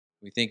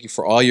We thank you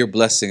for all your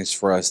blessings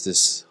for us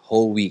this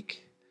whole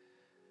week.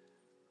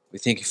 We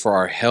thank you for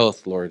our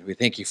health, Lord. We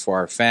thank you for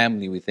our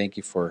family. We thank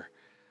you for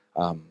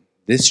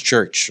this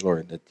church,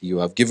 Lord, that you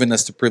have given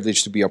us the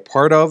privilege to be a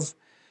part of.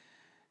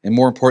 And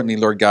more importantly,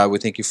 Lord God, we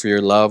thank you for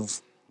your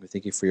love. We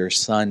thank you for your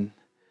Son.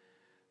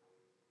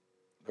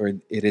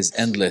 Lord, it is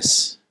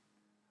endless.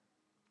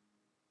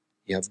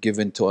 You have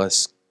given to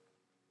us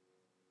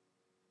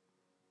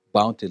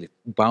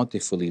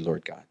bountifully,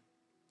 Lord God,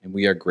 and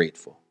we are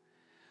grateful.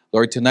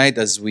 Lord, tonight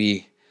as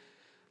we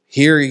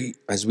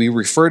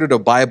refer to the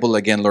Bible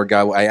again, Lord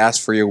God, I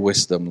ask for your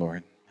wisdom,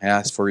 Lord. I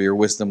ask for your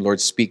wisdom,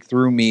 Lord. Speak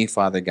through me,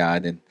 Father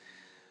God, and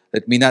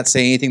let me not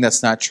say anything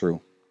that's not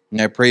true. And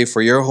I pray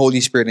for your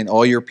Holy Spirit and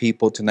all your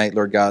people tonight,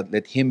 Lord God.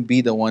 Let him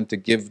be the one to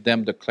give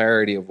them the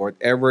clarity of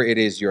whatever it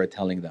is you are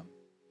telling them.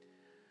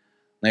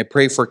 And I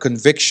pray for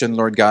conviction,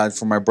 Lord God,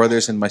 for my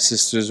brothers and my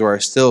sisters who are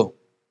still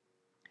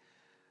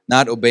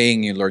not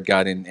obeying you, Lord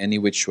God, in any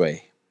which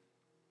way.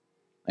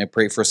 I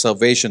pray for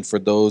salvation for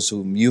those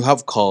whom you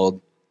have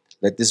called.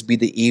 Let this be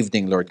the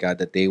evening, Lord God,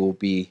 that they will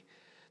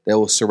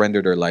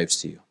surrender their lives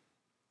to you.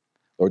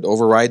 Lord,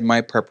 override my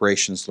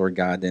preparations, Lord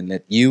God, and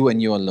let you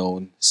and you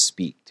alone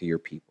speak to your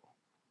people.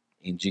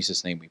 In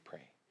Jesus' name we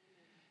pray.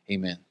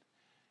 Amen.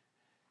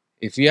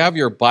 If you have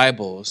your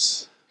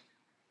Bibles,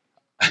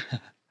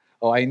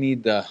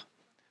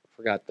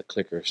 forgot the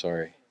clicker,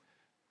 sorry.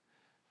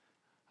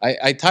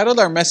 I titled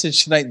our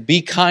message tonight,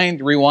 Be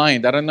Kind,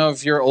 Rewind. I don't know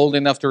if you're old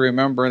enough to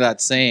remember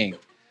that saying.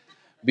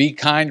 Be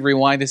kind,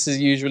 rewind. This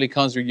usually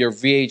comes with your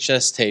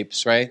VHS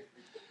tapes, right?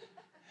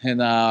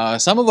 And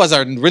some of us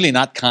are really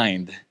not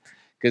kind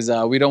because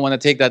we don't want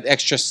to take that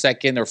extra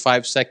second or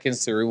 5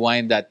 seconds to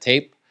rewind that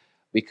tape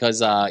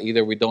because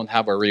either we don't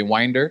have a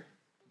rewinder,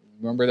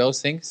 remember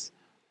those things?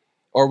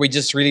 Or we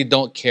just really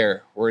don't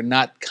care. We're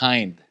not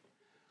kind.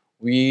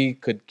 We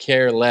could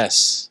care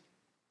less.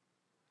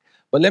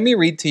 But let me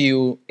read to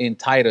you in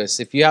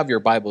Titus. If you have your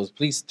Bibles,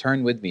 please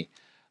turn with me.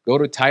 Go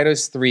to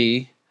Titus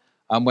 3.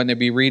 I'm going to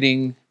be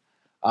reading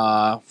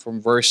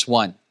from verse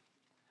 1.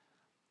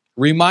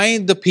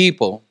 Remind the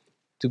people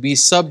to be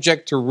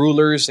subject to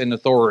rulers and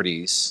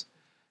authorities,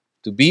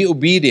 to be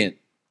obedient,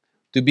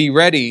 to be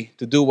ready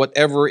to do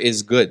whatever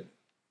is good,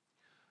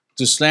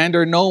 to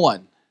slander no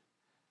one,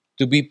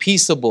 to be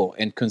peaceable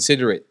and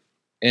considerate,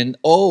 and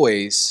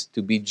always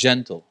to be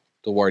gentle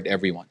toward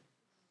everyone.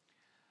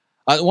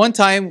 At one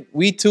time,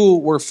 we too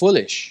were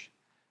foolish,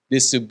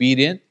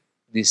 disobedient,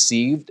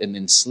 deceived, and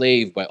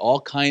enslaved by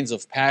all kinds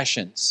of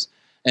passions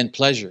and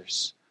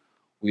pleasures.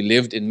 We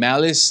lived in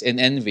malice and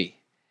envy,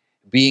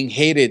 being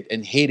hated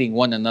and hating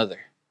one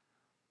another.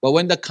 But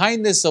when the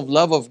kindness of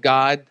love of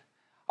God,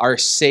 our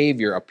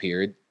Savior,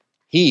 appeared,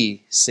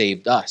 He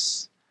saved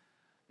us.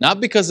 Not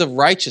because of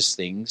righteous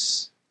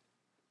things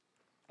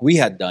we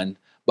had done,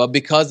 but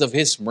because of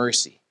His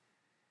mercy.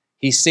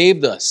 He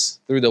saved us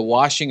through the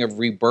washing of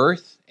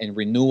rebirth and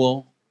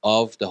renewal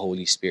of the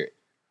Holy Spirit,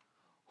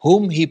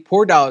 whom He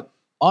poured out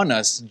on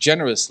us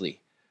generously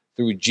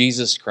through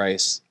Jesus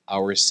Christ,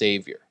 our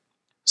Savior,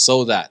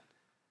 so that,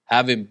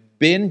 having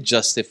been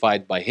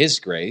justified by His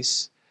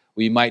grace,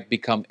 we might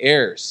become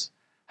heirs,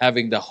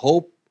 having the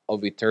hope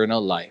of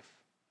eternal life.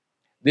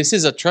 This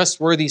is a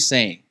trustworthy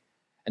saying,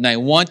 and I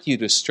want you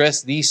to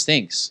stress these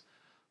things,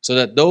 so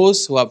that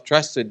those who have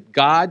trusted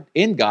God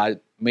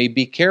may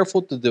be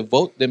careful to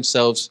devote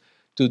themselves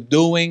to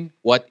doing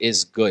what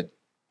is good.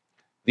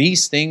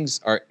 These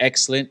things are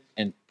excellent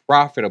and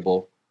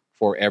profitable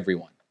for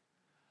everyone.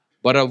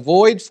 But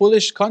avoid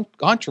foolish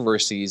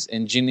controversies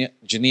and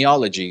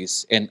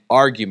genealogies and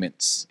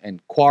arguments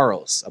and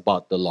quarrels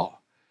about the law,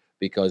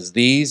 because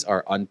these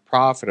are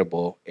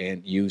unprofitable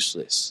and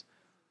useless.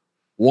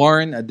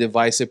 Warn a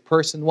divisive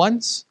person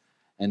once,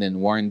 and then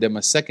warn them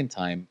a second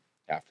time.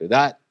 After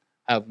that,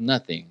 have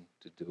nothing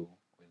to do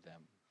with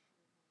them.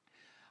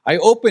 I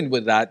opened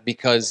with that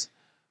because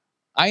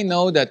I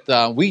know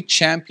that we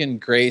champion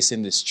grace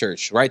in this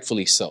church,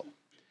 rightfully so.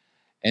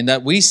 And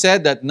that we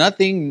said that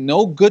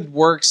no good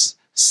works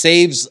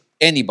saves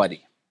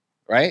anybody,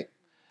 right?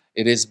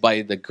 It is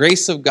by the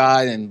grace of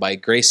God and by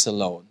grace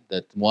alone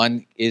that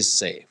one is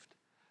saved.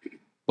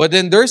 But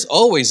then there's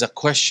always a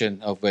question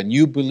of a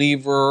new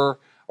believer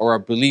or a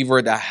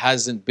believer that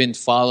hasn't been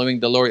following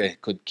the Lord and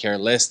could care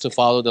less to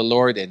follow the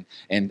Lord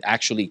and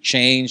actually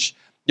change.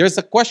 There's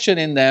a question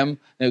in them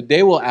that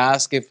they will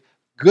ask if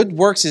good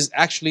works is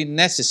actually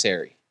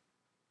necessary.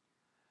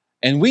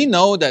 And we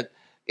know that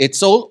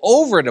it's all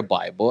over the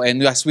Bible,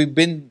 and as we've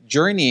been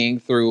journeying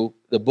through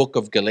the book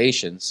of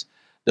Galatians,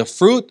 the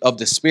fruit of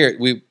the Spirit,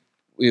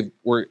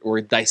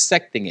 we're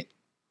dissecting it,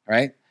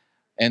 right?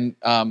 And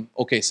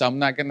okay, so I'm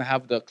not going to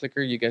have the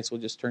clicker. You guys will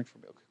just turn for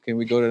me. Can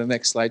we go to the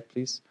next slide,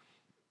 please?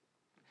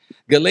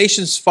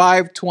 Galatians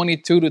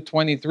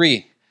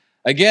 5:22-23.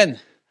 Again,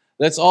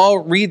 let's all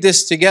read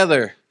this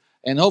together,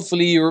 and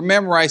hopefully you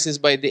memorize this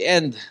by the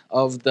end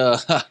of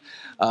the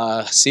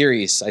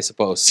series, I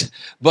suppose.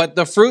 But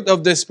the fruit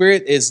of the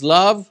Spirit is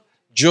love,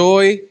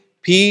 joy,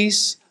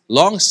 peace,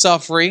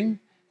 long-suffering,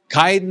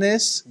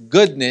 kindness,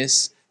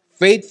 goodness,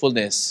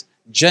 faithfulness,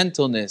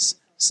 gentleness,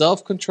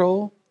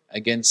 self-control.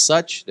 Against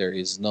such there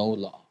is no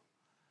law.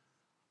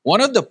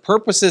 One of the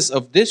purposes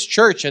of this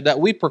church that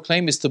we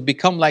proclaim is to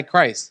become like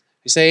Christ.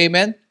 You say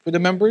amen for the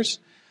members?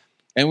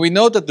 And we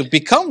know that to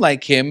become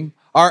like Him,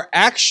 our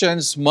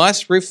actions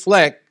must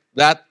reflect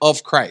that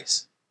of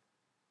Christ.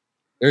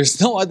 There's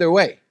no other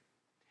way.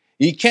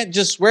 You can't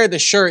just wear the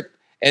shirt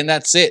and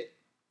that's it.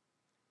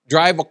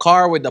 Drive a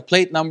car with a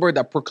plate number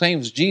that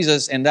proclaims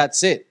Jesus and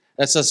that's it.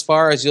 That's as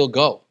far as you'll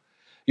go.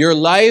 Your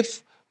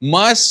life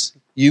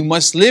you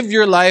must live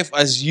your life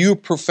as you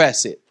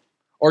profess it.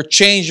 Or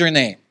change your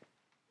name.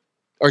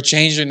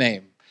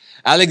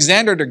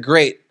 Alexander the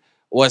Great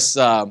was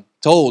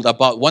told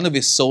about one of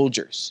his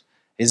soldiers.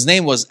 His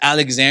name was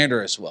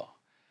Alexander as well.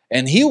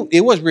 And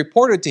it was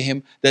reported to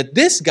him that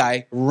this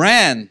guy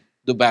ran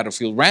the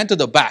battlefield, ran to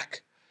the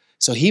back.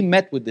 So he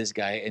met with this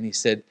guy and he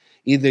said,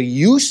 either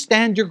you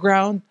stand your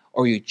ground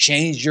or you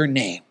change your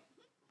name.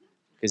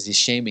 Because he's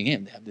shaming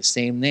him. They have the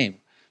same name.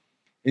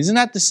 Isn't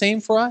that the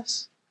same for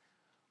us?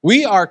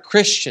 We are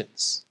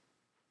Christians.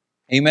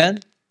 Amen?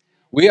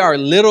 We are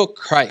little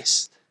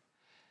Christ.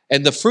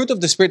 And the fruit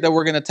of the Spirit that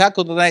we're going to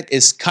tackle tonight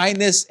is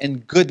kindness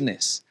and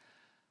goodness.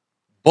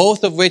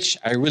 Both of which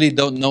I really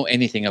don't know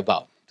anything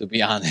about, to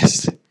be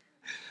honest.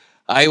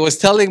 I was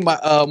telling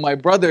my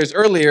brothers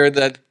earlier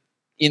that,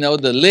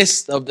 the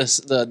list of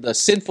the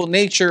sinful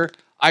nature,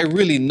 I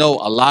really know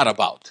a lot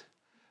about.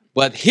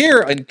 But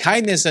here in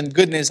kindness and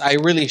goodness, I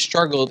really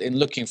struggled in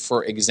looking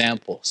for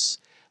examples,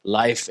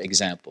 life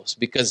examples.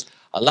 Because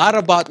a lot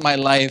about my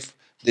life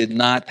did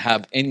not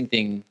have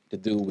anything to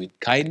do with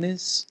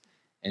kindness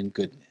and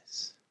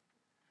goodness.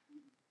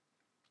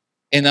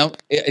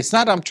 It's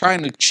not I'm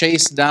trying to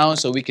chase down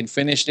so we can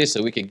finish this,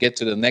 so we can get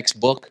to the next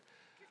book.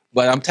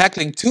 But I'm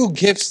tackling two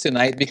gifts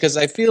tonight because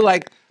I feel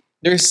like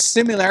there's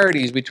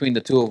similarities between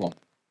the two of them.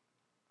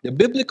 The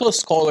biblical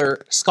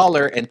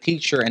scholar and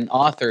teacher and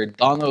author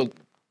Donald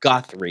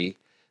Guthrie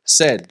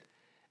said,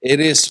 it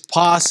is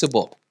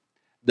possible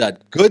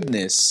that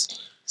goodness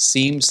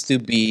seems to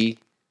be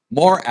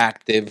more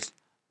active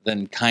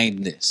than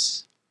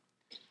kindness.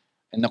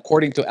 And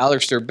according to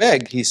Alistair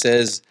Begg, he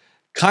says,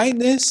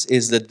 kindness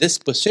is the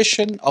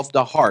disposition of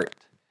the heart.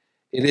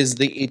 It is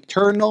the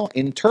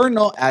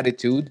internal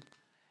attitude,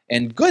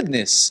 and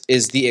goodness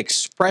is the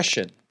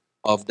expression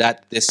of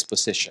that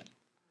disposition.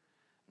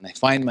 And I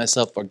find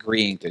myself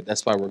agreeing to it.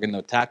 That's why we're going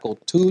to tackle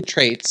two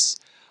traits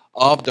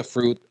of the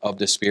fruit of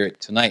the Spirit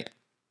tonight.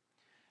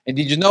 And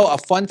did you know a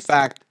fun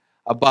fact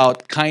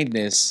about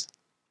kindness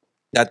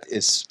that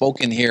is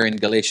spoken here in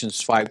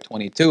Galatians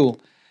 5:22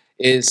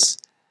 is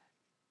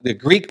the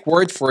Greek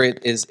word for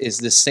it is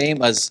the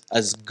same as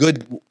a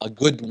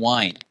good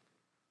wine.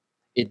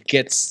 It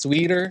gets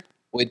sweeter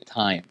with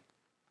time.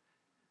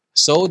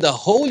 So the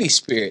Holy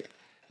Spirit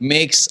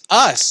makes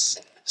us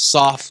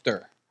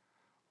softer,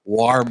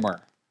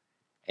 warmer,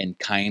 and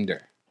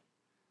kinder.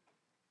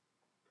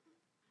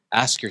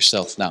 Ask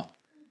yourself now,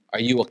 are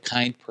you a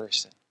kind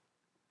person?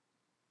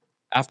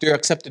 After you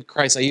accepted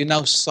Christ, are you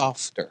now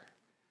softer?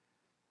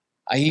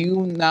 Are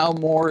you now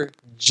more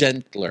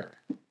gentle?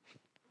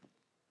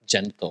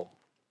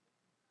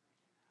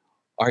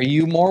 Are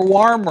you more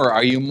warmer?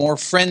 Are you more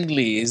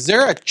friendly? Is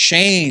there a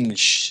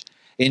change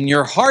in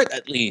your heart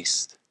at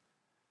least?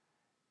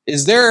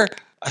 Is there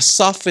a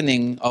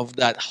softening of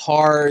that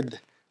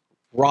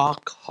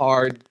rock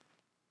hard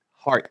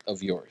heart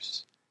of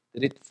yours?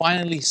 Did it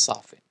finally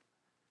soften?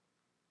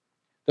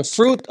 The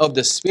fruit of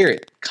the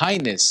Spirit,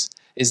 kindness,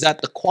 is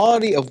that the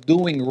quality of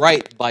doing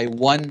right by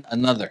one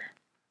another.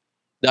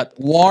 That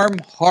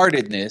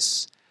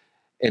warm-heartedness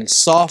and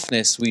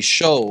softness we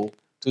show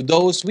to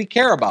those we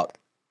care about.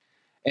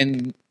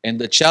 And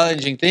the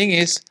challenging thing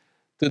is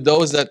to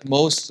those that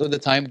most of the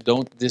time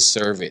don't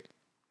deserve it.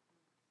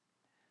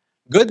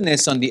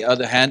 Goodness, on the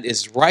other hand,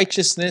 is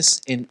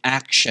righteousness in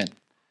action.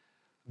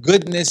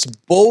 Goodness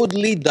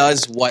boldly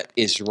does what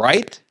is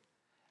right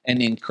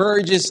and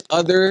encourages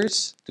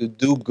others to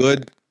do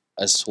good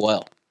as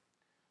well.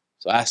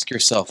 So ask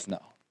yourself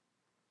now,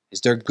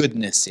 is there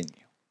goodness in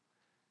you?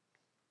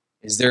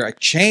 Is there a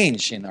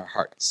change in our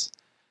hearts?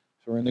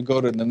 So we're going to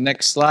go to the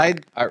next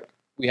slide.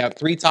 We have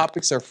three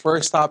topics. Our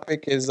first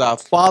topic is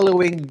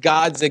following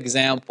God's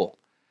example.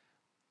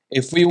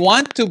 If we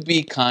want to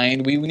be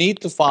kind, we need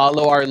to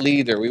follow our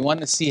leader. We want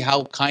to see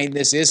how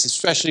kindness is,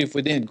 especially if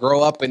we didn't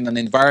grow up in an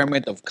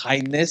environment of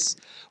kindness.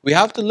 We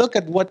have to look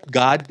at what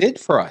God did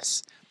for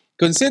us.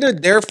 Consider,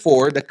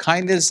 therefore, the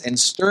kindness and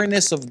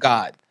sternness of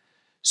God.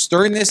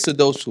 Sternness to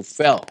those who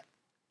fell,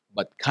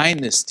 but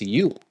kindness to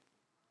you,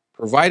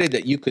 provided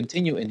that you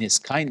continue in His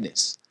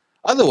kindness.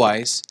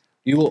 Otherwise,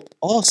 you will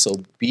also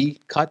be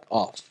cut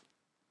off.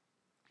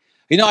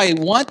 I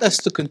want us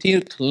to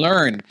continue to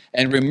learn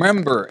and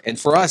remember, and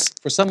for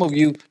some of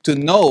you to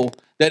know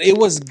that it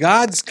was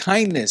God's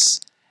kindness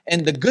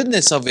and the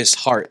goodness of His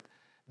heart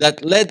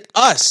that led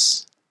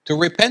us to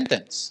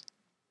repentance.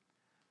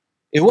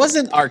 It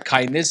wasn't our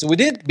kindness. We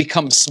didn't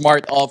become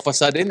smart all of a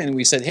sudden and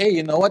we said, hey,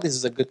 you know what? This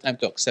is a good time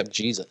to accept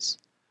Jesus.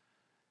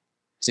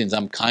 Since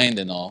I'm kind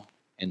and all,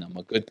 and I'm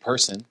a good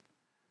person.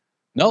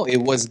 No, it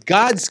was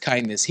God's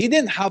kindness. He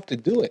didn't have to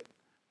do it.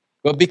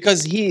 But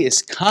because He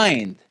is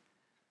kind,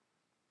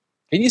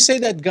 can you say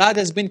that God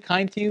has been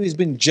kind to you? He's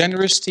been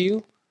generous to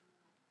you?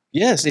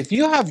 Yes, if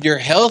you have your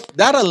health,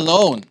 that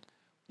alone,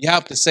 you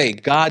have to say,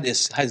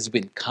 has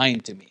been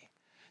kind to me.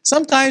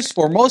 Sometimes,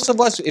 for most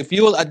of us, if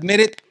you will admit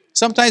it,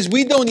 sometimes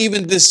we don't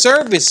even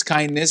deserve His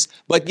kindness,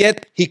 but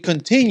yet He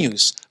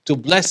continues to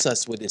bless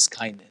us with His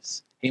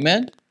kindness.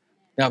 Amen?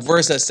 Now, a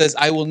verse that says,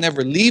 I will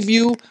never leave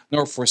you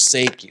nor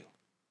forsake you.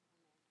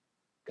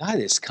 God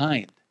is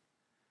kind.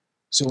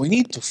 So we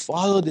need to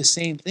follow the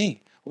same thing.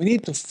 We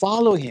need to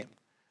follow Him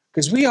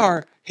because we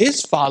are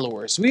His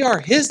followers. We are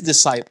His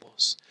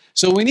disciples.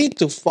 So we need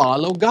to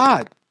follow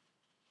God.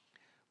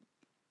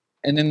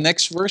 And then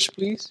next verse,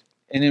 please.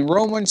 And in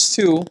Romans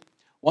 2,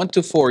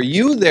 1-4,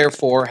 you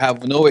therefore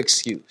have no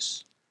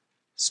excuse.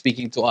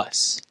 Speaking to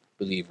us,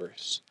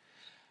 believers.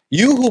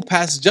 You who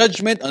pass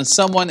judgment on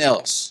someone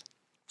else.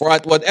 For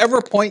at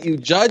whatever point you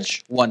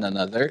judge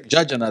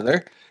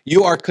another,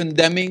 you are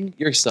condemning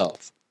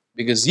yourself.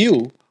 Because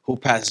you who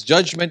pass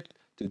judgment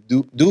to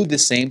do the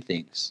same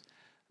things.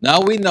 Now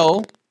we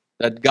know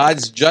that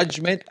God's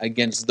judgment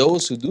against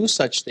those who do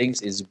such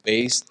things is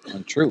based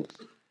on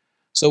truth.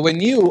 So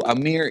when you, a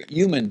mere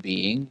human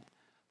being,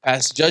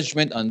 pass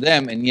judgment on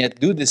them and yet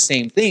do the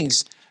same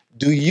things,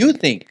 do you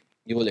think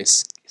you will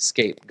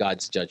escape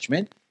God's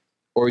judgment?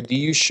 Or do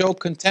you show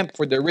contempt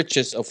for the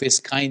riches of His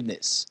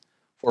kindness,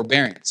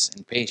 forbearance,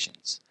 and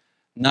patience,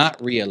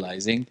 not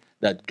realizing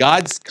that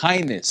God's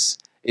kindness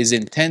is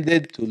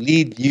intended to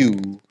lead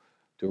you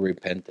to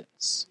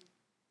repentance?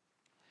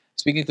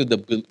 Speaking to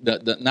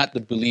not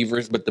the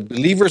believers, but the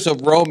believers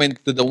of Rome,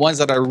 and to the ones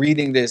that are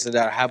reading this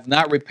that have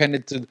not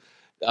repented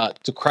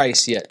to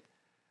Christ yet,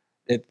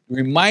 that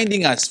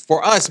reminding us,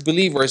 for us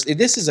believers,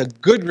 this is a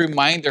good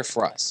reminder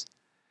for us.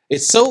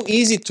 It's so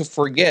easy to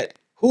forget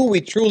who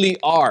we truly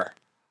are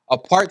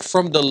apart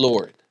from the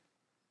Lord,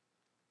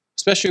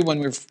 especially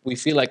when we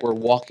feel like we're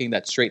walking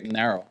that straight and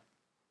narrow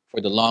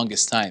for the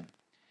longest time.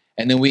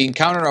 And then we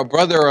encounter a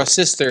brother or a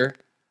sister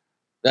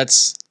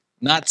that's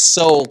not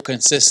so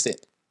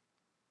consistent,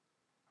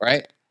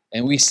 right?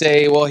 And we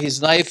say, well,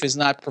 his life is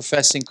not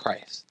professing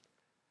Christ.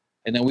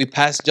 And then we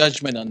pass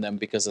judgment on them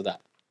because of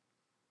that.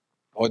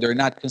 Or they're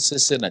not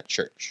consistent at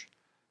church.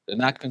 They're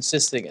not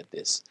consistent at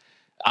this.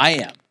 I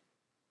am.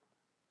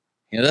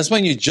 That's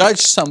when you judge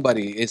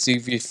somebody. It's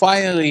if you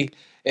finally,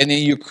 and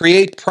then you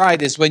create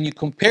pride, is when you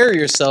compare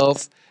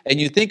yourself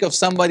and you think of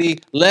somebody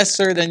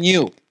lesser than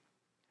you.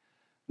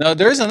 Now,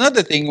 there's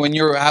another thing when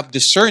you have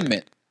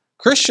discernment.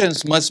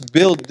 Christians must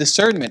build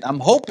discernment. I'm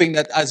hoping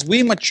that as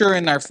we mature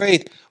in our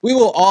faith, we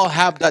will all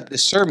have that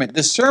discernment.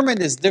 Discernment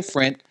is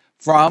different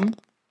from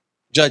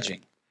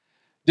judging.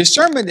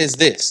 Discernment is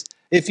this.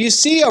 If you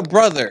see a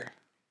brother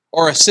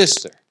or a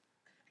sister,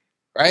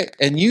 right,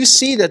 and you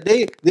see that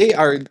they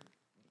are,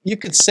 you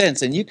could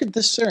sense and you could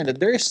discern that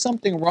there is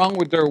something wrong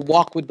with their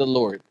walk with the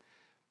Lord,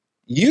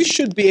 you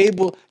should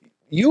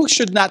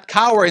not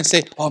cower and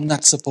say, oh, I'm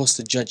not supposed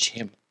to judge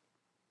him.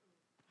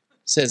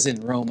 It says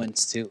in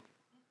Romans 2.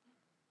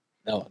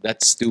 No,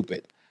 that's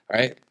stupid,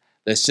 right?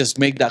 Let's just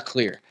make that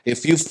clear.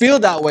 If you feel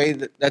that way,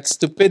 that's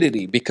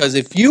stupidity. Because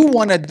if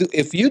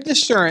you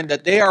discern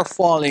that they are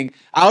falling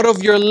out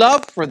of your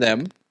love for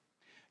them,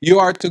 you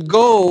are to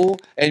go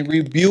and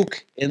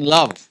rebuke in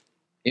love.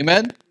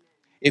 Amen?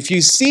 If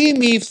you see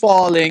me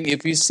falling,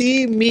 if you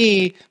see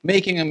me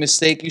making a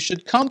mistake, you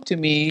should come to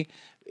me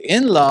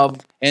in love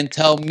and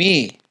tell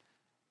me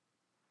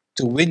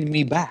to win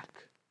me back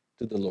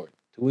to the Lord,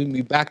 to win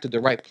me back to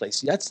the right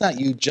place. That's not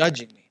you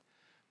judging me,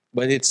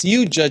 but it's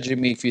you judging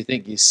me if you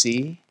think, you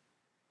see,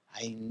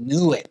 I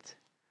knew it.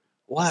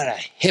 What a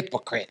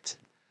hypocrite.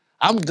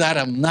 I'm glad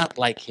I'm not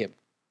like him.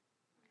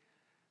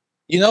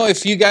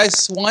 If you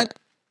guys want,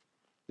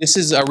 this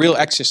is a real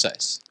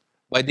exercise.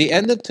 By the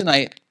end of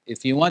tonight,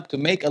 if you want to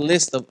make a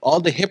list of all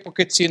the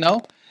hypocrites you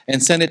know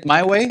and send it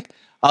my way,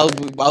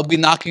 I'll be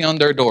knocking on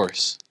their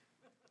doors.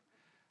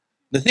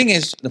 The thing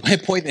is, my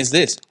point is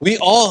this. We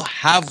all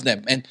have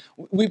them. And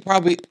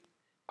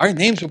our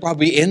names will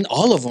probably be in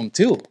all of them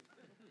too.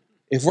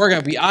 If we're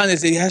going to be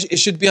honest, it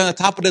should be on the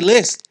top of the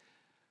list.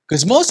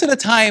 Because most of the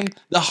time,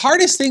 the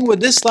hardest thing with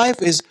this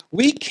life is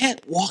we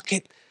can't walk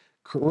it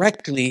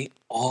correctly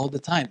all the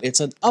time.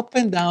 It's an up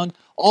and down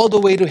all the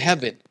way to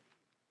heaven.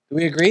 Do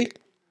we agree?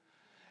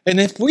 And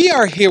if we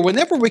are here,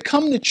 whenever we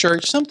come to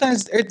church,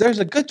 sometimes there's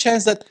a good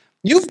chance that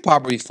you've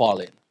probably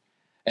fallen.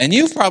 And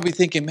you've probably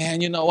thinking,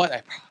 man, you know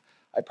what?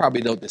 I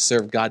probably don't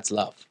deserve God's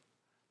love.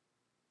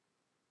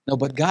 No,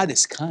 but God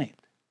is kind.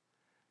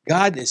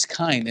 God is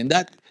kind. And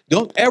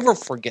don't ever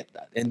forget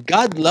that. And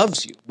God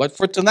loves you. But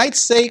for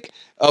tonight's sake,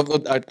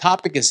 of our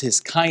topic is His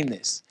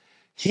kindness.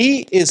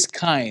 He is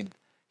kind.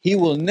 He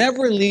will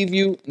never leave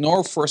you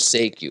nor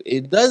forsake you.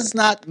 It does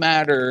not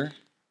matter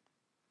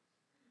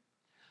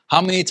how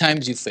many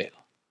times you fail.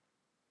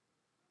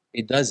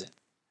 It doesn't.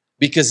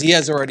 Because He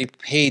has already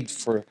paid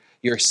for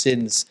your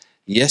sins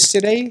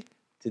yesterday,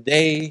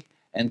 today,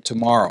 and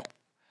tomorrow.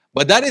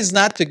 But that is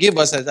not to give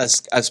us,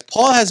 as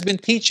Paul has been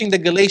teaching the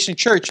Galatian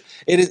church,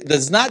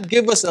 does not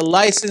give us a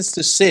license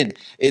to sin.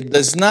 It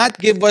does not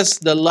give us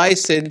the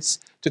license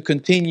to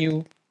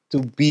continue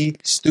to be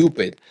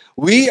stupid.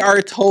 We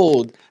are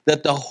told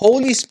that the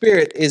Holy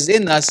Spirit is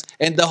in us,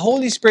 and the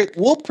Holy Spirit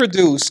will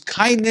produce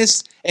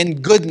kindness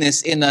and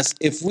goodness in us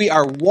if we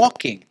are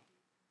walking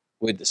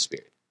with the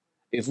Spirit,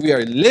 if we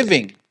are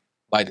living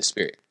by the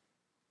Spirit.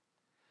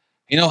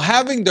 You know,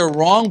 having the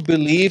wrong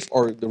belief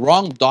or the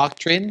wrong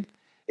doctrine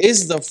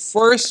is the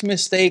first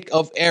mistake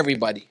of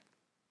everybody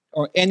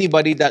or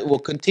anybody that will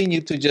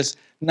continue to just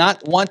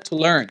not want to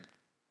learn.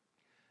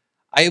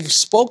 I've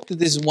spoke to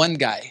this one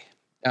guy.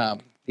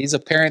 He's a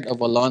parent of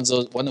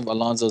one of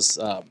Alonzo's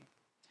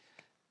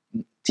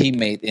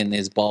teammate in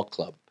his ball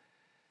club.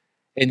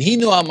 And he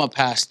knew I'm a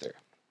pastor.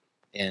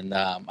 And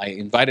I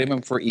invited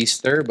him for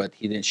Easter, but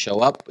he didn't show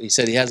up. He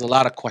said he has a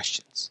lot of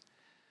questions.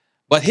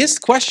 But his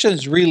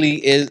questions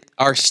really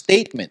are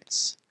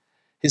statements.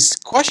 His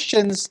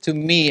questions to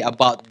me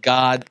about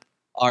God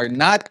are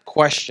not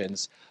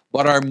questions,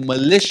 but are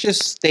malicious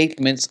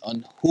statements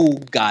on who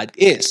God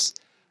is.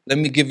 Let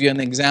me give you an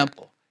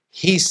example.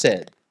 He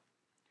said,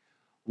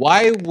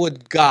 why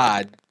would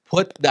God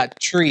put that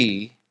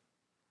tree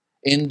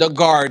in the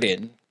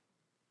garden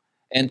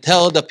and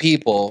tell the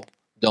people,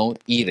 don't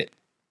eat it?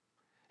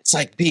 It's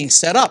like being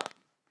set up.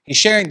 He's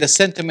sharing the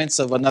sentiments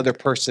of another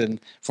person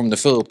from the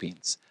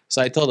Philippines.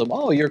 So I told him,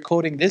 oh, you're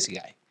quoting this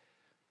guy.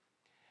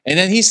 And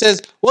then he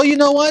says, well, you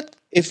know what?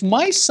 If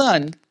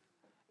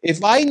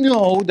I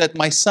know that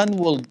my son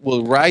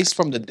will rise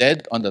from the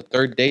dead on the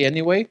third day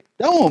anyway,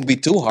 that won't be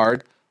too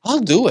hard. I'll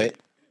do it.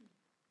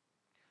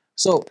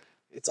 So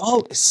it's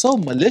so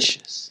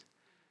malicious.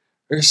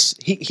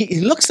 He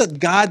looks at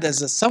God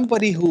as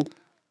somebody who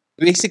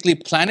basically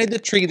planted the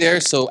tree there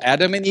so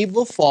Adam and Eve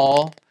will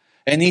fall.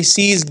 And he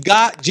sees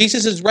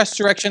Jesus'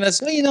 resurrection as,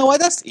 well, you know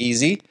what? That's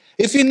easy.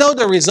 If you know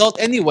the result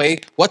anyway,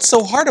 what's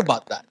so hard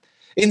about that?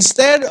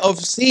 Instead of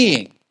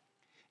seeing,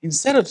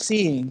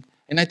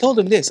 and I told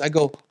him this, I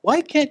go,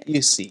 why can't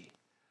you see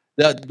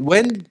that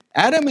when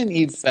Adam and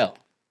Eve fell,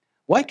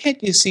 why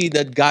can't you see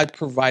that God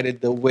provided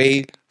the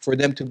way for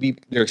them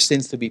their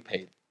sins to be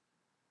paid?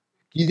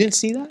 You didn't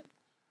see that?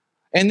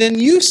 And then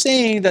you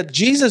saying that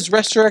Jesus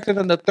resurrected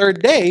on the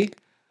third day,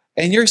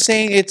 and you're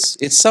saying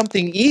it's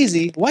something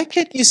easy, why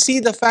can't you see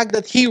the fact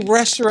that he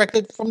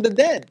resurrected from the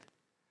dead?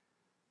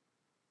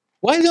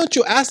 Why don't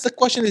you ask the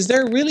question, is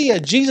there really a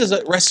Jesus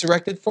that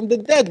resurrected from the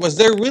dead? Was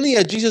there really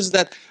a Jesus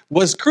that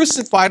was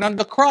crucified on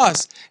the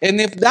cross?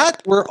 And if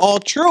that were all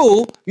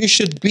true, you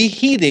should be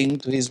heeding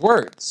to his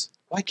words.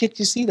 Why can't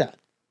you see that?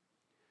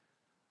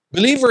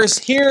 Believers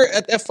here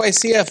at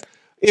FICF,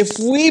 if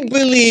we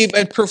believe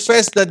and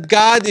profess that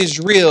God is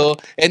real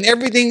and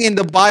everything in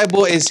the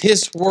Bible is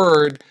his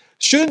word,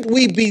 shouldn't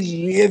we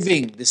be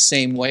living the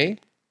same way?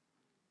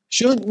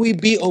 Shouldn't we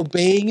be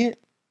obeying it?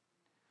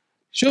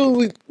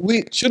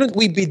 Shouldn't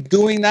we be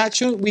doing that?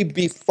 Shouldn't we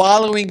be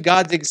following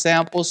God's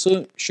example?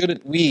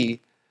 Shouldn't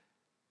we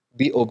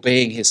be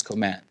obeying his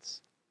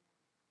commands?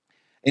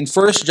 In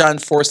 1 John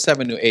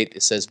 4:7-8,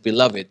 it says,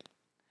 Beloved,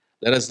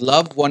 let us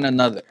love one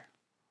another,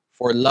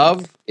 for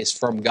love is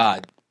from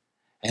God.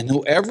 And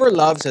whoever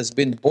loves has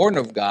been born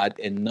of God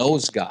and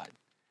knows God.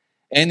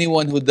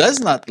 Anyone who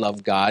does not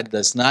love God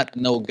does not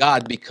know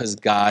God, because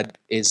God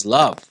is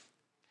love.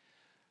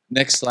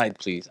 Next slide,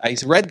 please. I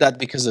read that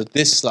because of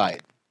this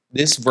slide,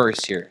 this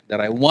verse here,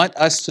 that I want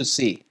us to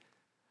see.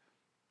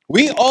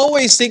 We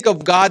always think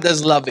of God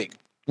as loving,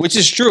 which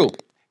is true.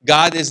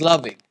 God is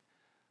loving,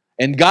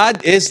 and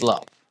God is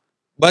love.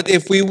 But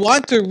if we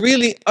want to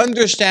really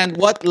understand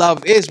what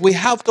love is, we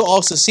have to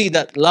also see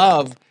that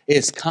love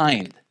is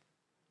kind.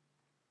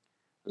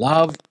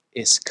 Love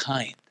is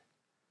kind.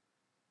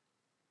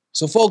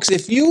 So folks,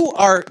 if you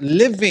are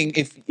living,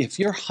 if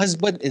your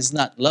husband is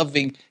not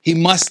loving, he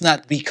must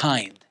not be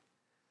kind.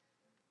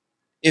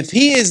 If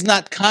he is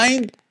not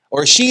kind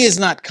or she is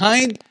not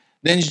kind,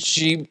 then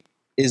she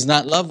is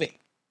not loving.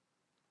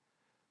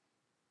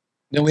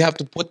 Then we have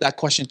to put that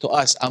question to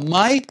us. Am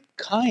I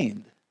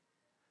kind?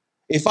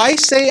 If I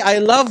say I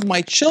love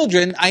my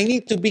children, I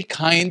need to be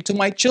kind to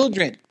my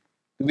children.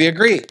 Do we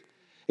agree?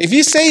 If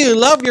you say you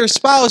love your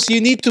spouse, you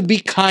need to be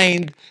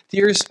kind to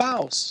your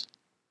spouse.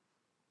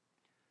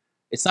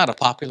 It's not a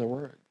popular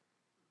word.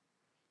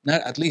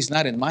 At least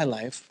not in my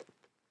life.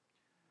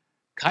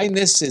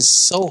 Kindness is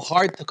so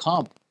hard to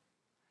come.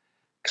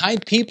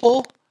 Kind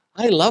people,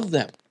 I love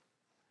them.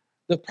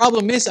 The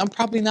problem is I'm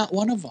probably not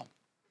one of them.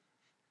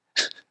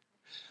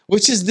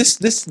 Which is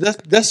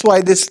that's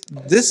why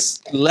this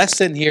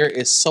lesson here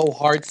is so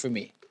hard for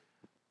me.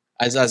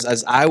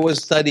 As I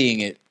was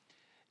studying it,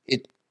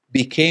 it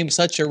became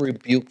such a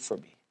rebuke for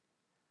me.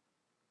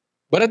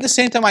 But at the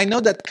same time, I know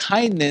that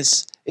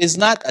kindness is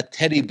not a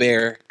teddy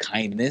bear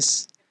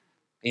kindness,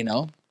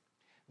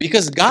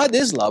 because God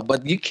is love,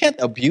 but you can't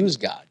abuse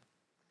God.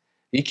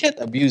 You can't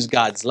abuse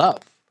God's love.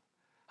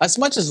 As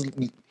much as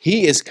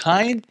he is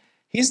kind,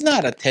 he's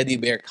not a teddy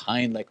bear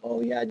kind, like,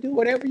 oh yeah, do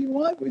whatever you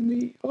want with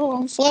me. Oh,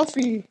 I'm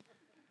fluffy.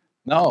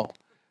 No.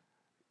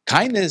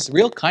 Kindness,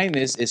 real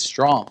kindness is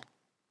strong.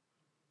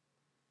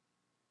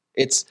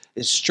 It's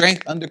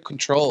strength under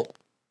control.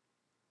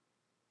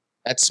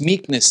 That's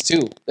meekness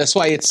too. That's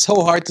why it's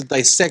so hard to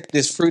dissect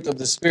this fruit of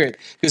the Spirit,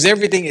 because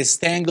everything is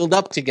tangled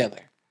up together.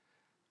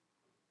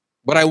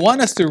 But I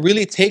want us to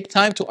really take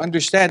time to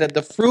understand that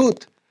the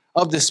fruit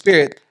of the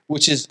Spirit,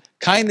 which is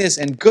kindness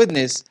and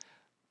goodness,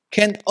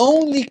 can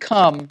only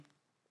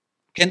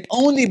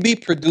be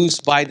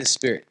produced by the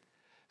Spirit.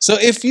 So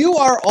if you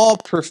are all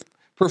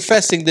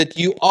professing that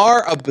you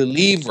are a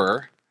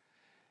believer,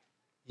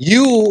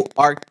 you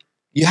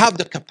have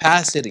the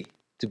capacity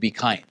to be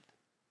kind.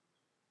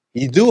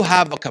 You do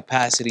have a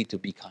capacity to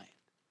be kind.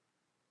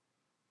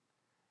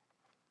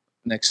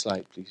 Next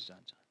slide, please, John.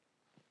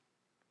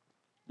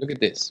 Look at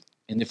this.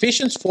 In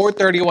Ephesians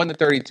 4:31 to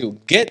 32,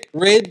 get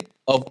rid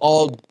of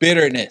all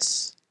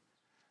bitterness,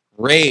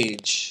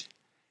 rage,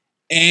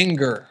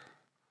 anger,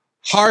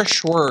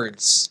 harsh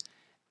words,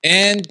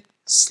 and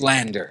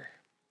slander,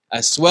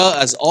 as well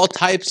as all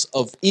types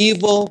of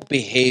evil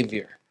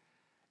behavior.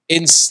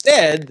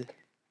 Instead,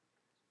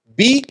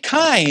 be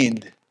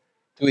kind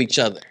to each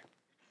other,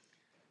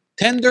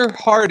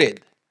 tender-hearted,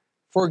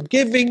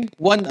 forgiving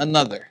one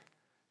another,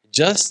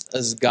 just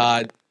as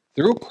God,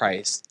 through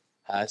Christ,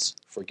 has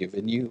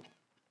forgiven you.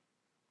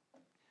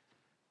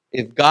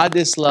 If God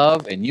is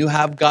love and you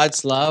have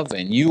God's love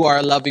and you are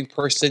a loving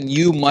person,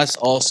 you must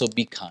also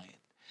be kind.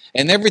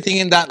 And everything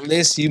in that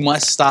list you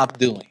must stop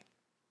doing.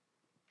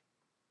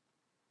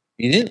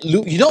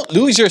 You don't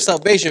lose your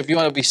salvation if you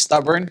want to be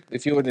stubborn.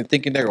 If you were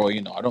thinking there,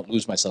 I don't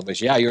lose my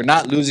salvation. Yeah, you're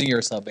not losing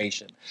your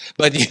salvation.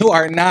 But you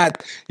are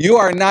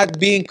not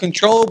being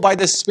controlled by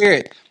the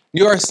Spirit.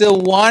 You are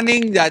still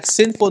wanting that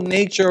sinful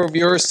nature of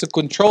yours to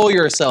control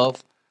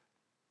yourself.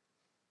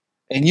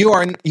 And you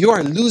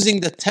are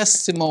losing the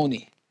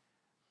testimony.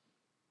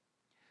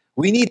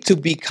 We need to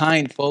be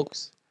kind,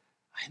 folks.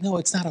 I know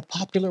it's not a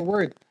popular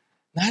word.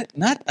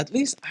 Not at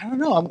least, I don't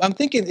know. I'm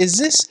thinking, is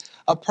this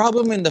a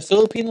problem in the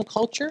Filipino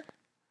culture?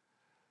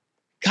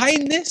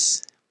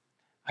 Kindness?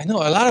 I know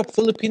a lot of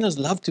Filipinos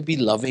love to be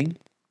loving.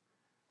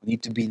 We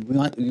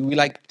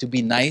like to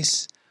be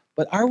nice.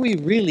 But are we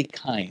really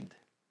kind?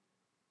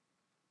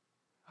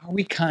 Are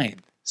we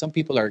kind? Some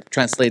people are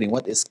translating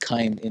what is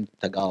kind in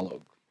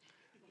Tagalog.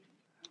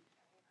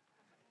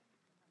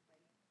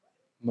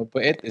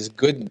 Mabait is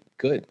good.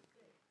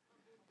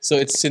 So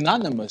it's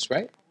synonymous,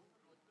 right?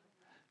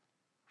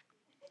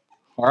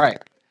 All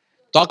right.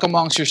 Talk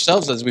amongst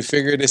yourselves as we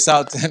figure this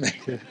out.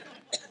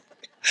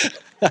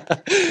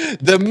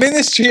 The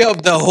ministry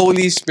of the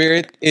Holy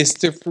Spirit is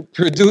to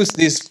produce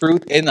this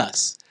fruit in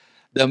us.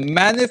 The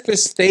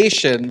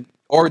manifestation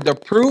or the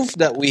proof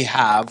that we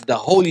have the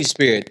Holy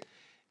Spirit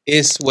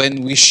is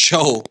when we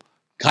show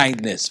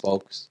kindness,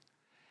 folks,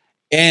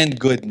 and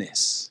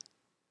goodness,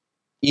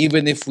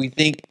 even if we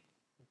think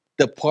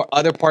the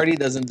other party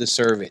doesn't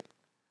deserve it.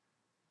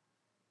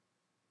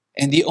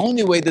 And the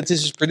only way that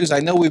this is produced, I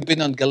know we've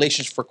been on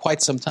Galatians for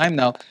quite some time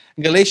now.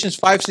 In Galatians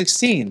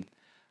 5:16,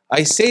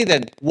 I say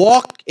that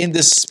walk in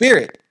the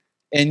Spirit,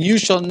 and you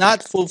shall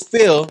not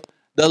fulfill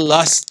the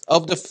lust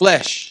of the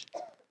flesh.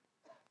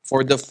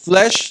 For the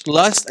flesh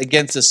lusts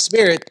against the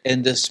Spirit,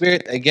 and the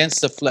Spirit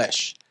against the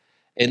flesh.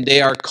 And they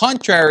are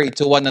contrary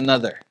to one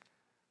another,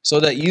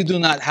 so that you do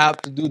not have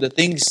to do the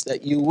things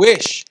that you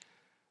wish.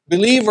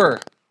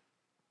 Believer,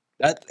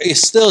 that is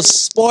still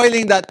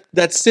spoiling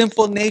that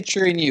sinful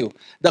nature in you.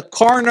 The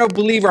carnal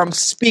believer, I'm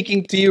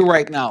speaking to you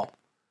right now.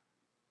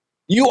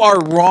 You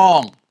are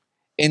wrong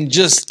in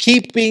just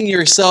keeping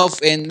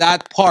yourself in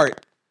that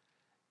part.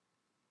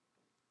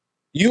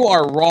 You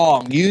are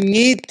wrong. You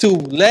need to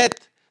let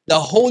the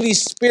Holy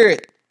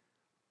Spirit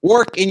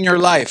work in your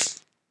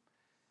life.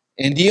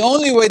 And the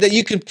only way that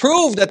you can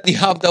prove that you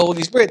have the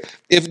Holy Spirit,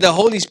 if the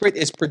Holy Spirit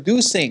is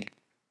producing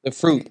the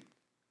fruit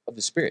of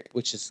the Spirit,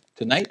 which is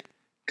tonight,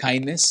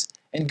 kindness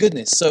and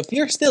goodness. So if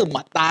you're still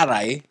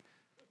mataray,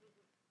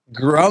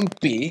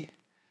 grumpy,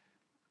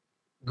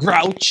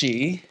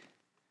 grouchy,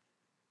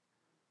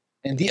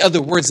 and the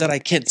other words that I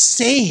can't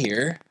say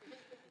here,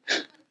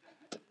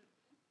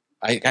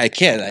 I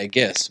can, I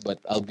guess, but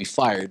I'll be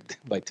fired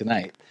by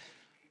tonight.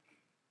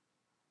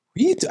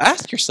 You need to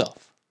ask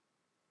yourself.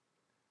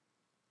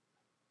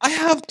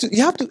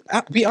 You have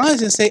to be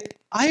honest and say,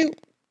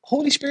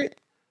 Holy Spirit,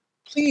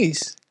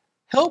 please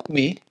help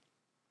me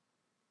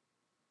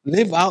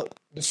live out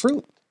the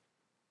fruit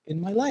in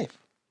my life.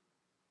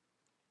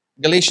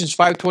 Galatians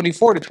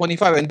 5:24 to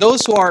 25. And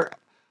those who are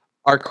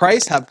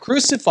Christ have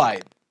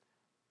crucified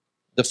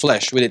the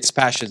flesh with its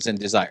passions and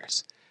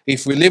desires.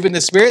 If we live in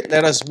the Spirit,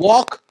 let us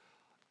walk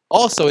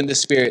also in the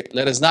Spirit.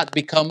 Let us not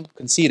become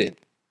conceited,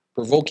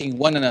 provoking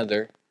one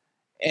another,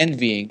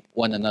 envying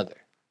one another.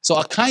 So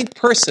a kind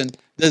person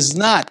does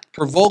not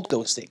provoke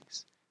those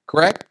things,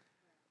 correct?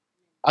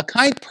 A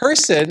kind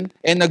person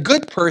and a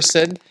good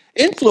person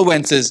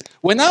influences.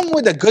 When I'm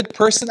with a good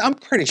person, I'm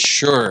pretty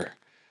sure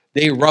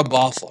they rub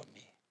off on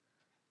me.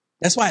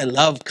 That's why I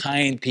love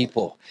kind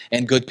people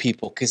and good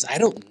people, because I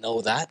don't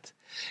know that.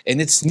 And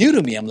it's new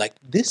to me. I'm like,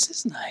 this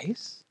is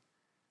nice.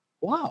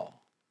 Wow.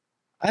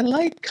 I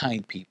like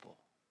kind people.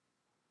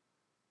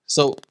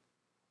 So,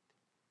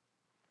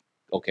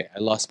 okay, I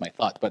lost my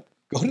thought, but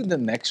go to the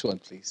next one,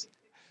 please.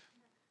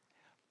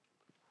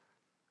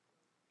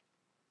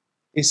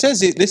 It says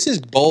this is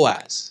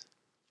Boaz.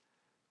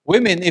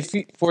 Women, if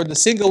you, for the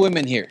single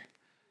women here,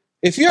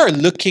 if you are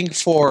looking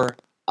for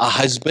a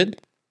husband,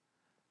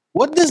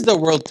 what does the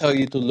world tell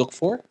you to look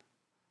for?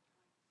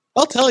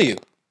 I'll tell you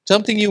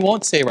something you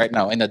won't say right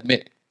now and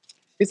admit.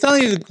 It's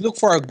telling you to look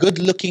for a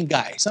good-looking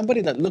guy,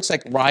 somebody that looks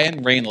like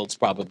Ryan Reynolds,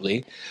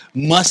 probably,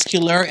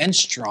 muscular and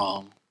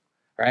strong,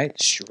 right?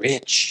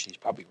 Rich. He's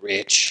probably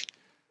rich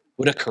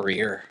with a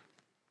career,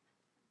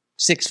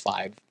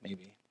 6'5",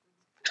 maybe.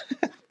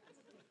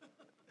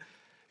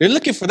 You're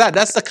looking for that.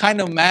 That's the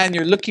kind of man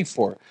you're looking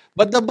for.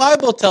 But the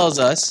Bible tells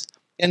us,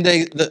 and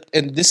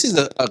this is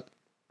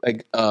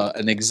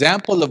an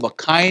example of a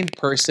kind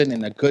person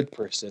and a good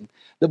person.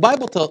 The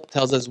Bible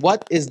tells us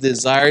what is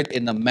desired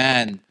in a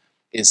man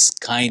is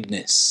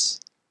kindness.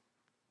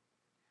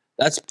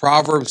 That's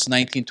Proverbs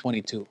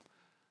 19:22.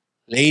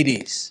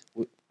 Ladies,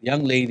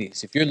 young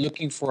ladies, if you're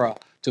looking for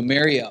to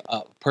marry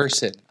a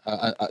person,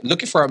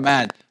 looking for a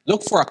man,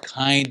 look for a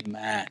kind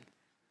man.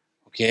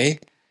 Okay?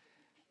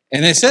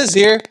 And it says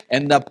here,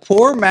 and the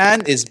poor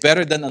man is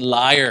better than a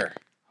liar.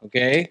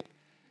 Okay?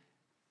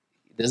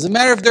 It doesn't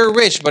matter if they're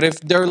rich, but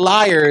if they're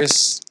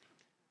liars,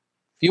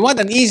 if you want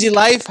an easy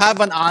life, have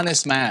an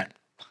honest man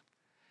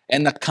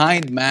and a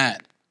kind man.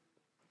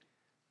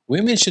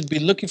 Women should be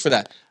looking for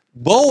that.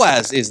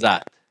 Boaz is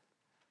that.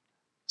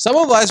 Some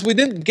of us, we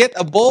didn't get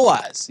a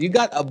Boaz. You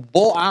got a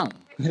Boang.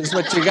 That's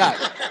what you got.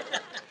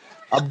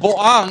 A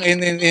Boang,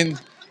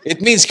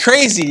 it means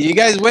crazy. You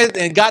guys went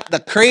and got the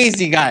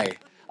crazy guy.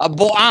 A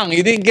Boang.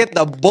 You didn't get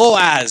the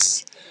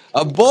Boaz.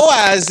 A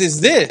Boaz is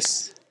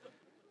this.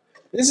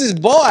 This is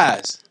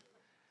Boaz.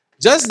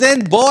 Just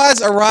then Boaz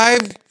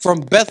arrived from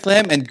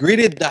Bethlehem and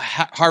greeted the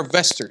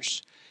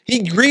harvesters.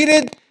 He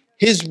greeted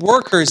his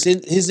workers,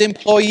 his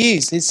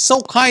employees. He's so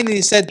kind, and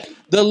he said,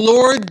 "The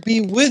Lord be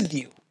with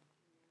you."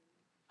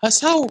 That's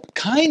how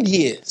kind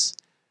he is.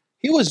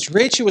 He was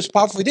rich, he was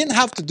powerful. He didn't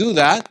have to do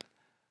that.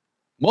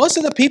 Most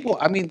of the people,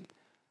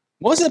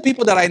 most of the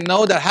people that I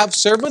know that have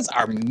servants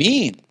are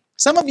mean.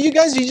 Some of you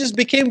guys, you just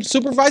became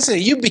supervisor.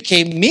 You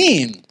became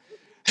mean.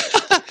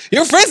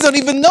 Your friends don't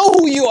even know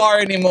who you are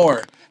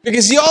anymore.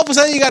 Because you all of a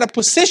sudden you got a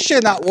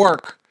position at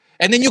work.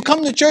 And then you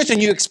come to church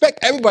and you expect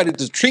everybody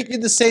to treat you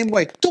the same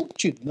way.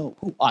 Don't you know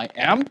who I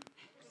am?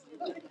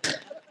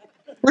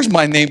 Where's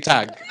my name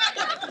tag?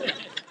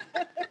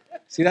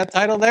 See that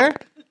title there?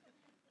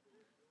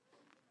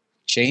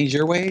 Change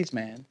your ways,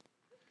 man.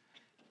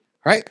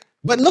 Right?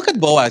 But look at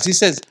Boaz. He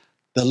says,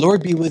 "The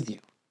Lord be with you."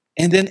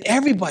 And then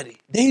everybody,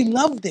 they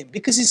loved him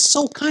because he's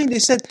so kind. They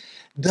said,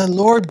 "The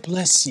Lord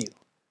bless you,"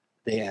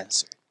 they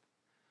answered.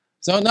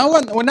 So now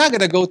we're not going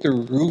to go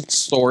through Ruth's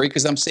story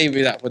because I'm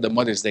saving that for the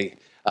Mother's Day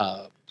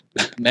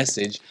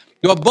message.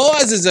 But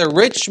Boaz is a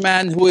rich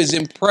man who is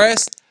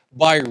impressed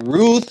by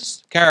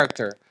Ruth's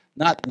character.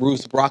 Not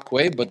Ruth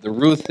Brockway, but the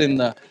Ruth in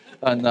the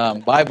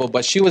Bible.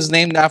 But she was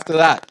named after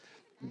that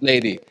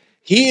lady.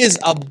 He is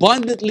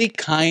abundantly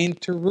kind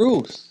to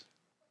Ruth.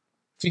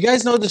 If you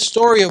guys know the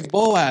story of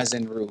Boaz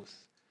and Ruth,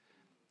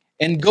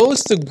 and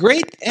goes to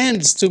great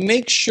ends to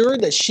make sure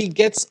that she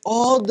gets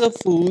all the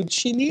food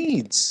she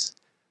needs.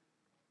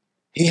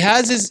 He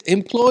has his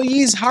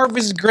employees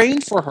harvest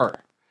grain for her.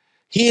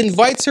 He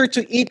invites her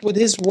to eat with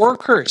his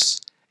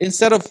workers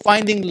instead of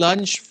finding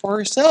lunch for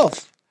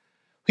herself.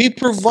 He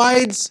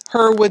provides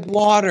her with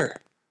water.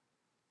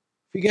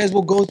 You guys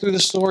will go through the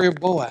story of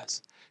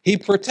Boaz. He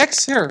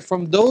protects her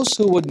from those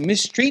who would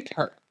mistreat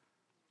her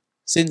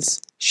since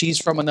she's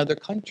from another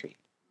country.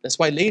 That's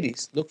why,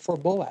 ladies, look for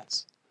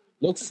Boaz.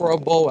 Look for a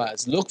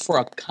Boaz. Look for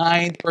a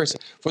kind person.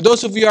 For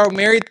those of you who are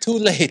married, too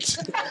late.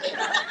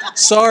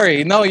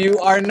 Sorry, no, you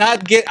are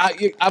not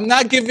I'm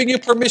not giving you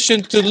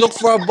permission to look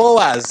for a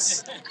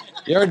Boaz.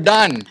 You're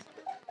done.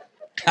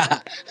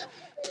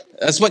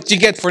 That's what you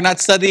get for not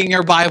studying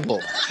your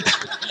Bible.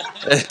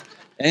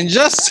 And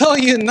just so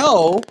you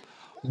know,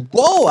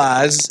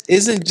 Boaz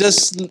isn't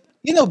just,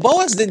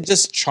 Boaz didn't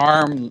just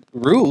charm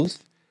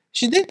Ruth.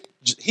 He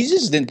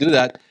just didn't do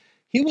that.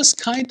 He was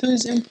kind to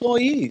his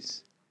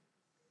employees.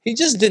 He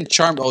just didn't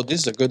charm, "Oh, this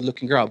is a good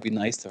looking girl, I'll be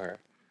nice to her."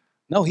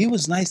 No, he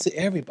was nice to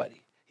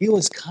everybody. He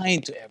was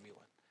kind to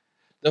everyone.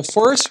 The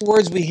first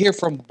words we hear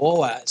from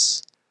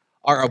Boaz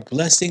are a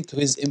blessing to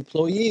his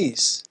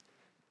employees.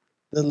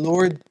 "The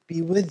Lord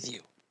be with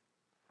you."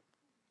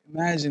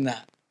 Imagine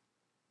that.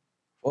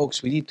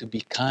 Folks, we need to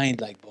be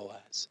kind like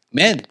Boaz.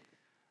 Men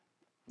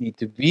need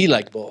to be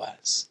like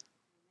Boaz.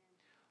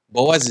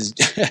 Boaz is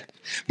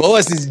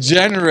Boaz is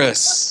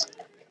generous.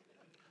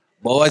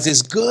 Boaz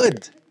is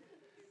good.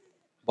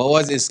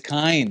 Boaz is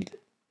kind.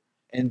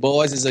 And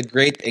Boaz is a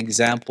great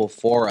example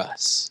for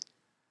us.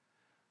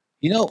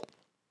 I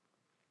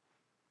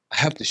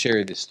have to share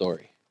you this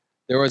story.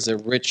 There was a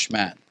rich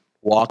man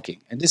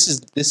walking, and this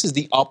is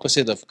the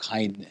opposite of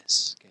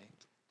kindness. Okay,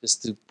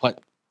 just to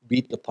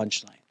beat the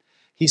punchline.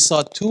 He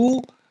saw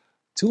two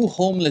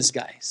homeless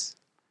guys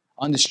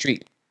on the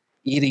street,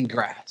 eating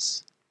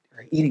grass.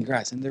 They're eating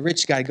grass. And the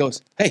rich guy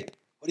goes, hey,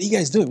 what are you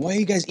guys doing? Why are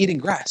you guys eating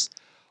grass?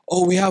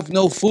 Oh, we have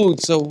no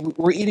food, so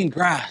we're eating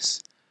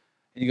grass.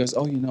 And he goes,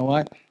 oh, you know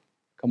what?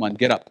 Come on,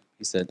 get up.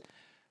 He said,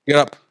 get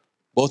up,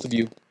 both of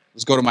you.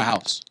 Let's go to my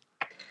house.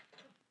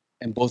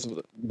 And both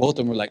of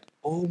them were like,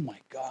 oh my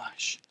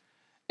gosh.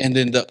 And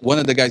then one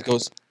of the guys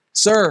goes,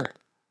 sir,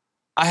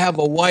 I have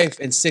a wife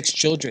and 6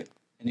 children.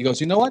 And he goes,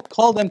 you know what?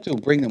 Call them too.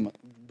 Bring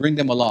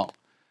them along.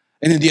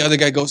 And then the other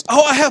guy goes,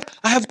 oh,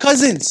 I have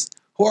cousins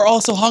who are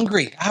also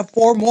hungry. I have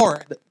 4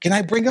 more. Can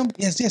I bring them?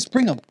 Yes,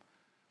 bring them.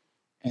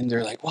 And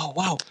they're like,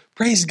 wow,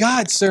 praise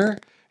God, sir.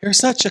 You're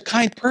such a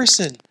kind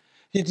person.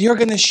 You're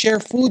going to share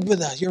food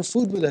with us. Your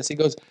food with us. He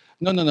goes,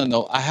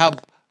 no. I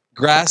have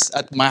grass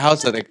at my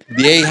house at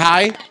the A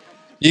high.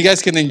 You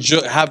guys can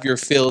have your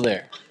fill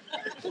there.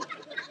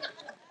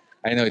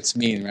 I know it's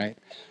mean, right?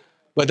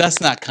 But that's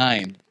not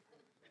kind.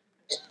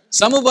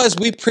 Some of us,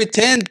 we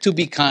pretend to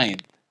be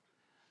kind.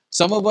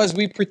 Some of us,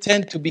 we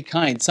pretend to be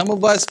kind. Some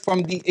of us,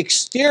 from the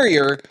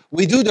exterior,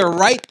 we do the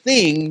right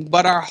thing,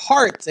 but our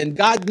hearts, and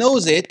God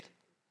knows it,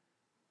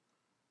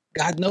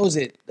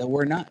 that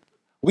we're not.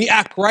 We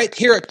act right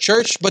here at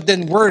church, but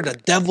then we're the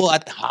devil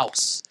at the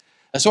house.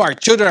 That's why our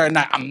children are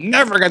not, I'm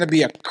never going to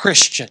be a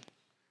Christian.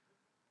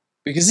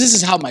 Because this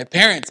is how my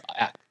parents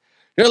act.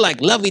 They're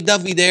like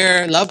lovey-dovey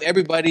there, love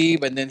everybody,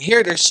 but then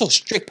here they're so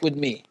strict with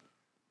me.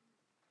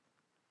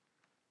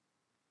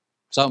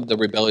 Some of the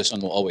rebellious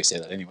one will always say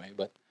that anyway,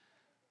 but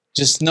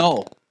just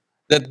know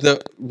that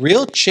the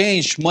real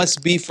change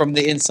must be from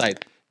the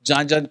inside.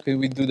 John, can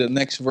we do the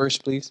next verse,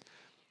 please?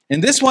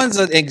 And this one's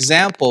an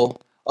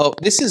example of,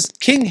 this is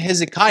King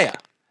Hezekiah.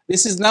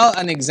 This is now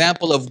an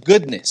example of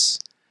goodness.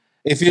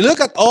 If you look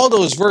at all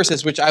those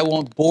verses, which I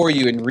won't bore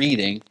you in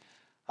reading,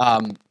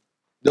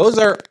 those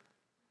are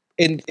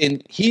in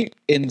 2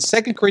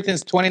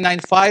 Corinthians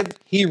 29:5,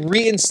 he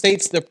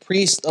reinstates the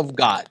priest of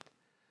God.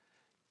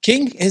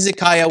 King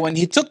Hezekiah, when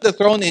he took the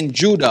throne in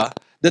Judah,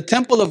 the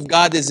temple of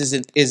God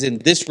is in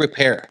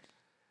disrepair.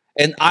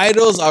 And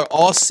idols are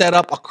all set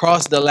up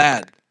across the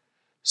land.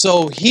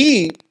 So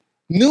he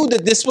knew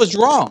that this was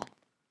wrong.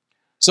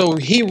 So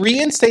he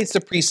reinstates the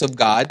priests of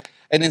God.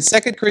 And in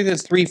 2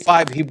 Corinthians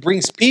 3:5, he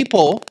brings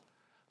people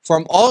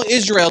from all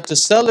Israel to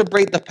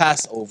celebrate the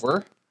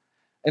Passover.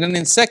 And then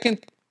in 2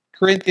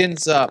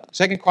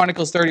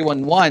 Chronicles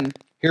 31:1,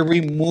 he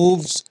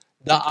removes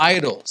the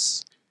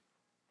idols.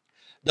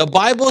 The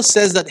Bible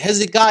says that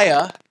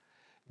Hezekiah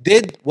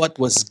did what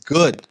was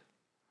good,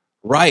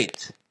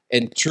 right,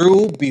 and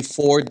true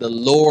before the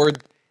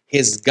Lord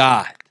his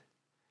God.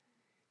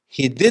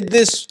 He did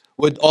this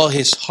with all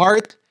his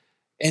heart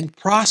and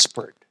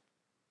prospered.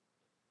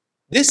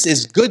 This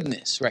is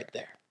goodness right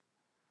there.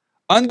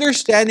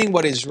 Understanding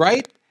what is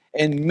right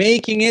and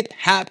making it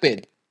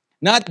happen.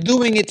 Not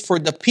doing it for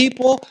the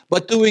people,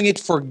 but doing it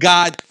for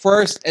God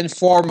first and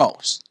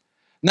foremost.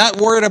 Not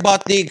worried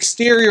about the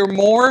exterior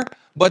more,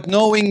 but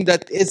knowing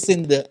that it's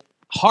in the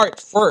heart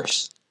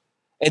first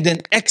and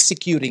then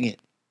executing it.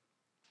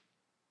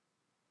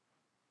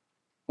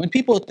 When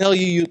people tell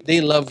you they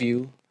love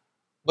you,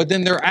 but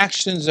then their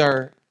actions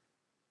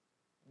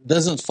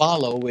doesn't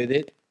follow with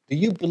it, do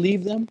you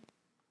believe them?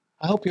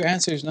 I hope your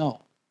answer is no.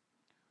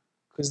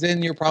 Because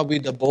then you're probably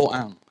the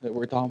boang that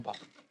we're talking about.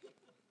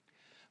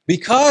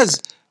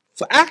 Because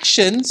for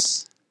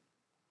actions,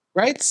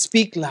 right,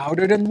 speak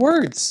louder than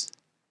words.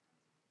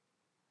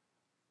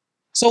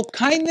 So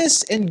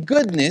kindness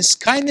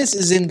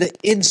is in the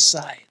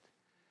inside.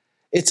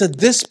 It's a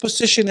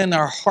disposition in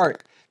our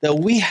heart that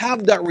we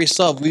have that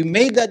resolve. We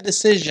made that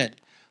decision.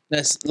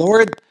 That's,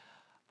 Lord,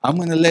 I'm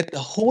going to let the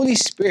Holy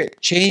Spirit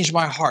change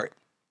my heart.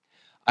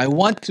 I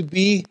want to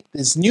be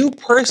this new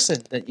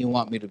person that you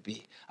want me to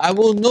be. I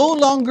will no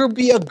longer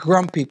be a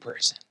grumpy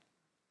person.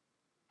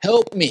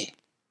 Help me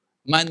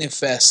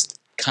manifest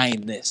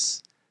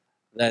kindness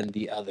than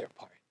the other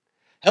part.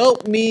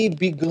 Help me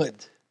be good.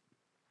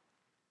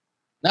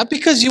 Not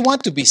because you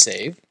want to be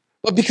saved,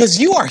 but because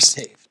you are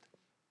saved.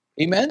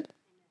 Amen?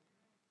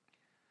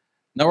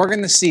 Now we're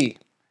going to see,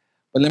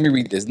 but let me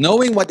read this.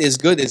 Knowing what is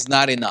good is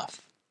not enough.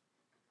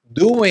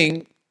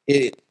 Doing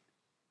it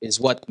is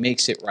what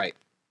makes it right.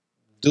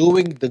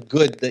 Doing the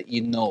good that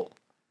you know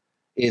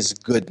is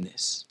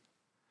goodness.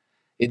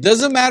 It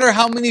doesn't matter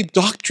how many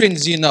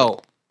doctrines you know,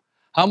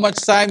 how much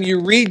time you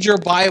read your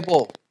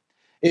Bible.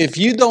 If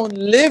you don't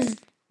live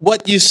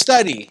what you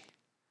study,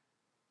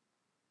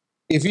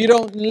 if you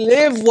don't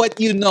live what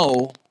you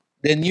know,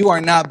 then you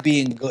are not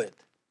being good.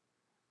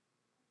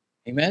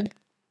 Amen?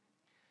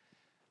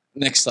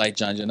 Next slide,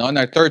 John. On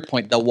our third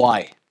point, the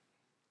why.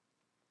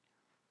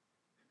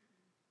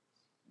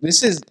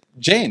 This is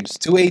James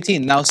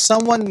 2:18. Now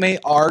someone may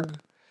argue,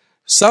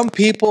 some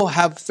people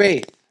have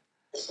faith,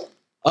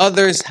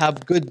 others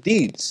have good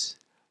deeds.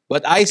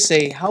 But I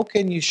say, how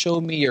can you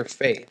show me your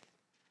faith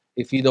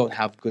if you don't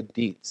have good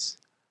deeds?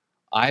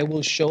 I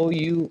will show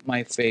you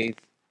my faith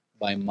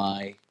by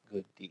my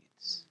good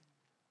deeds.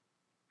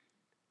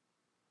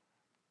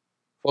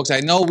 Folks,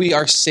 I know we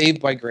are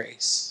saved by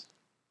grace.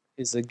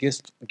 It's a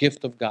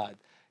gift of God.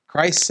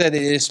 Christ said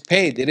it is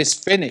paid. It is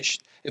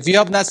finished. If you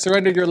have not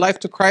surrendered your life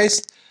to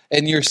Christ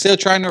and you're still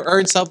trying to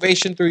earn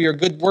salvation through your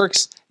good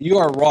works, you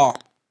are wrong.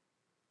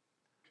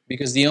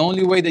 Because the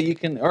only way that you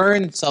can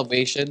earn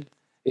salvation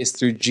is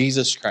through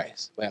Jesus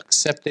Christ, by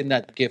accepting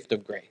that gift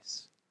of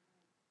grace.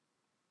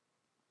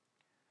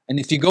 And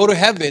if you go to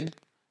heaven,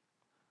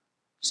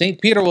 St.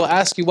 Peter will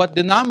ask you what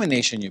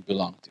denomination you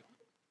belong to.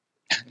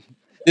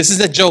 This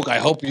is a joke. I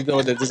hope you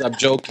know that I'm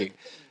joking.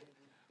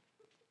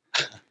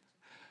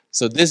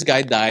 So this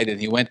guy died and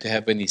he went to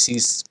heaven. He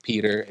sees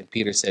Peter and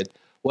Peter said,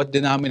 "What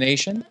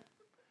denomination?"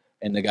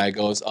 And the guy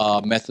goes,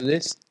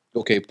 "Methodist."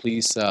 "Okay,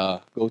 please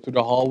go through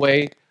the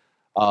hallway.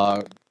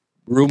 Uh,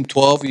 room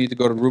 12, you need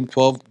to go to room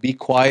 12. Be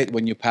quiet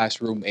when you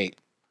pass room 8.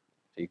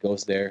 So he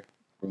goes there,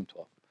 room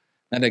 12.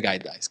 Then the guy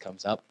dies,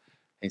 comes up,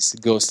 and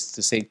goes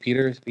to St.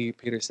 Peter.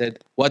 Peter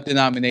said, "What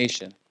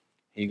denomination?"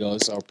 He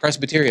goes,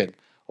 "Presbyterian."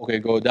 "Okay,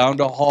 go down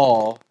the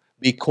hall.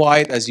 Be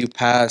quiet as you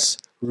pass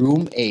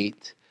room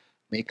 8.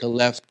 Make a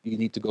left. You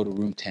need to go to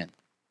room 10.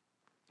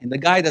 And the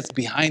guy that's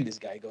behind this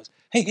guy goes,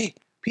 Hey,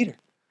 Peter,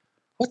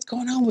 what's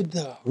going on with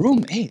the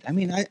room 8? I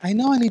mean, I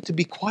know I need to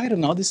be quiet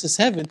and all. This is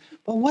heaven,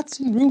 but what's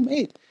in room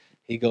 8?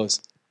 He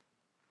goes,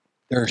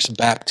 "There's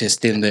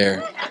Baptists in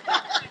there.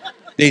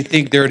 They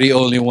think they're the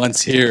only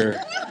ones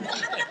here.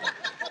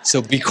 So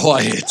be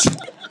quiet."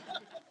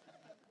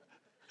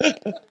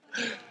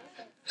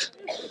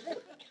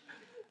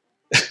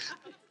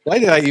 Why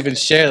did I even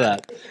share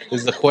that?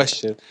 Is the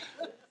question.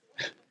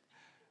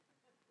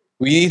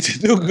 We need to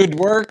do good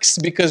works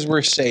because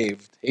we're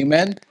saved.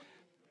 Amen?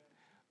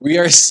 We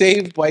are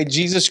saved by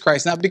Jesus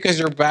Christ, not because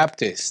you're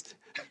Baptist.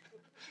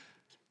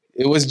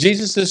 It was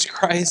Jesus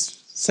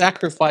Christ's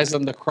sacrifice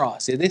on the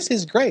cross. It is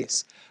His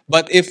grace.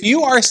 But if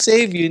you are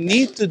saved, you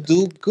need to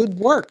do good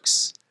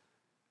works.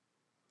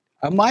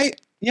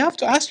 You have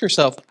to ask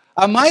yourself,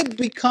 am I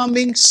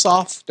becoming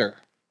softer?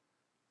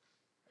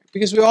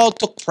 Because we all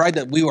took pride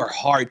that we were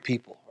hard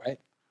people, right?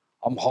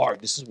 I'm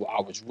hard. This is where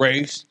I was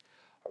raised.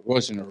 I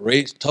was in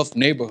a tough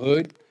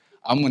neighborhood.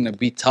 I'm going to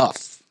be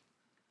tough.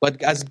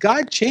 But as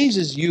God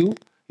changes you,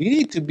 you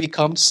need to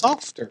become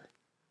softer,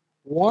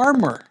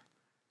 warmer.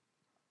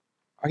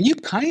 Are you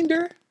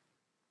kinder?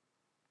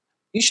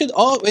 You should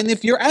all, and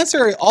if your answer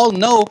are all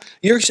no,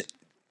 you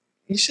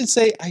should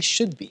say, I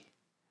should be.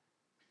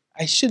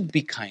 I should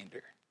be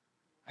kinder.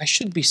 I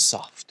should be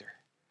softer.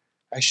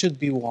 I should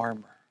be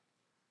warmer.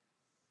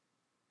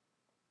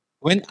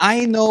 When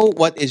I know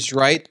what is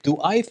right, do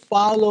I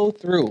follow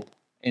through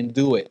and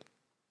do it?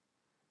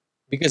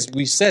 Because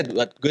we said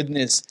that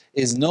goodness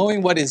is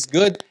knowing what is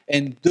good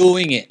and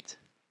doing it.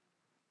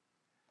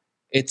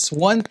 It's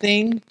one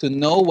thing to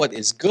know what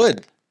is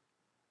good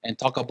and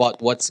talk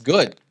about what's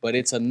good, but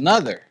it's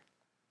another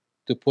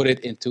to put it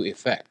into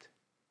effect.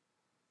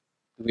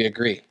 Do we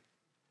agree?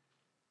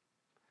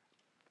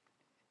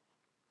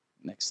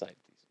 Next slide,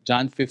 please.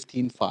 John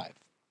 15:5.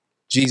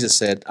 Jesus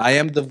said, "I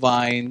am the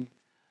vine,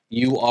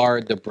 you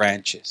are the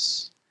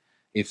branches.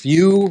 If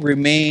you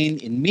remain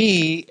in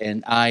me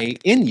and I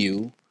in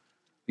you,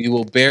 you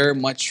will bear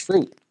much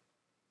fruit.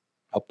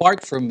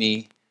 Apart from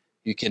me,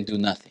 you can do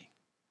nothing."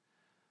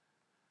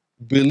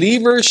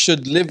 Believers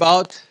should live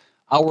out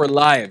our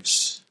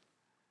lives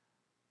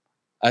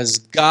as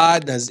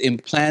God has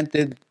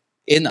implanted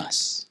in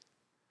us,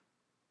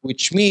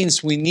 which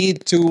means we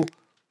need to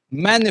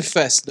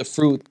manifest the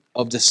fruit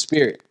of the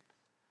Spirit.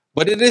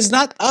 But it is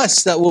not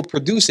us that will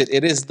produce it.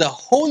 It is the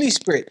Holy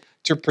Spirit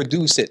to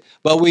produce it.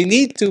 But we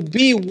need to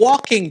be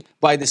walking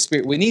by the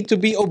Spirit. We need to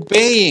be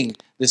obeying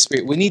the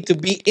Spirit. We need to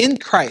be in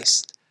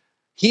Christ.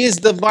 He is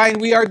the vine,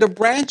 we are the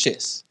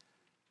branches.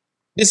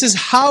 This is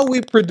how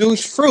we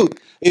produce fruit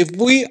if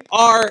we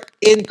are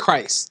in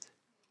Christ.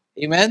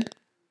 Amen?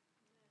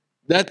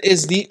 That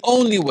is the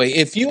only way.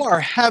 If you are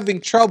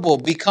having trouble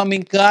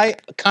becoming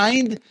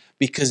kind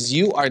because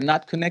you are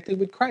not connected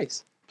with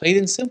Christ, plain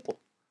and simple.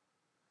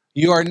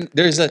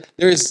 There's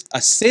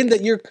a sin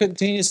that you're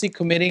continuously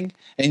committing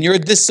and you're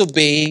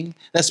disobeying.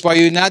 That's why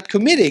you're not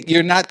committing.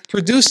 You're not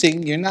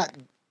producing. You're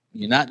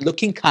not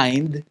looking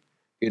kind.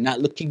 You're not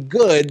looking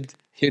good.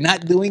 You're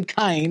not doing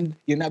kind.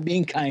 You're not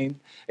being kind.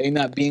 And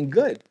you're not being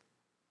good.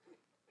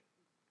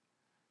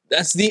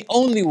 That's the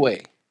only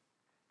way.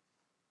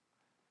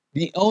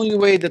 The only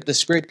way that the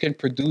Spirit can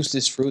produce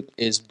this fruit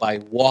is by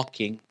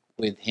walking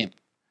with Him.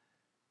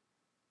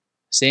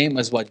 Same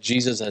as what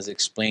Jesus has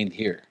explained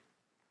here.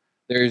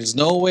 There is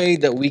no way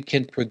that we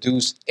can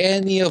produce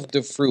any of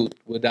the fruit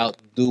without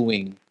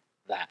doing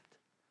that.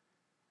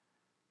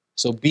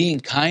 So being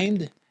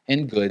kind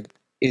and good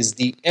is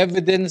the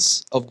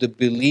evidence of the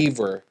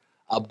believer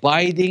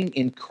abiding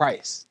in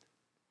Christ.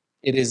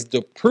 It is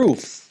the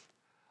proof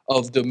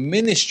of the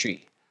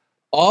ministry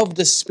of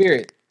the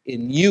Spirit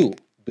in you,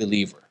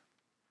 believer.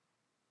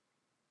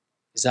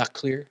 Is that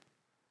clear?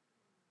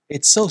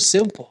 It's so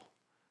simple.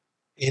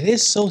 It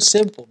is so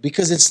simple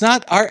because it's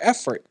not our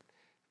effort.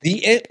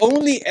 The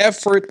only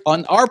effort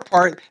on our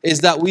part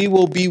is that we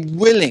will be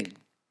willing.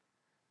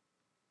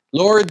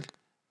 Lord,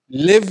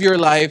 live your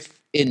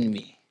life in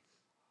me.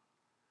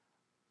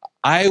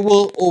 I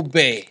will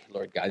obey,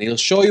 Lord God. He'll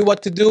show you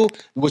what to do,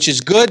 which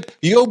is good.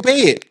 You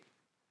obey it.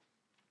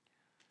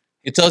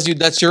 It tells you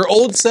that's your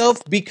old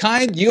self. Be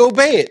kind. You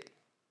obey it.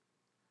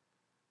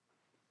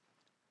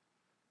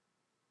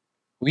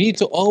 We need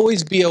to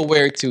always be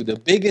aware too. The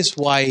biggest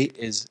why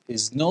is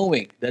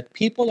knowing that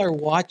people are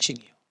watching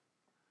you.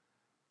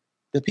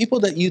 The people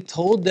that you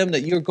told them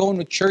that you're going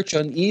to church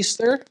on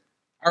Easter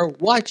are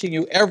watching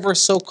you ever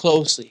so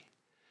closely.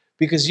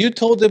 Because you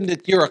told them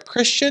that you're a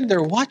Christian,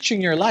 they're watching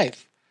your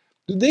life.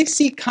 Do they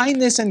see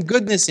kindness and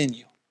goodness in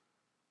you?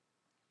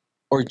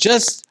 Or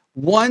just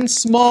one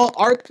small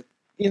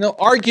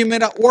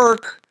argument at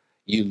work,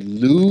 you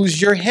lose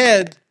your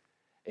head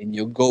and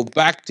you go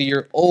back to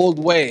your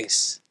old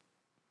ways.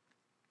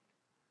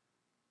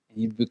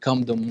 And you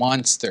become the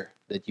monster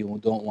that you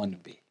don't want to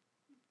be.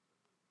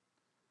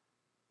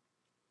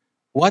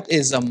 What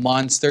is a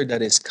monster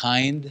that is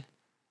kind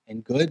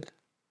and good?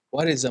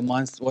 What is a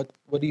monster?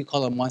 What do you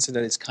call a monster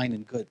that is kind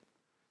and good?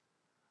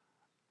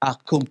 A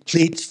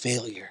complete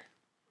failure.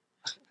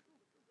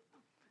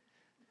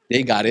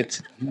 They got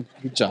it.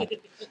 Good job.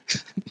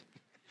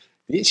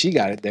 She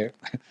got it there.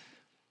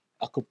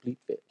 A complete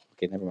failure.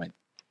 Okay, never mind.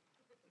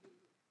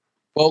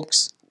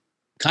 Folks,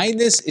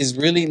 kindness is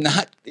really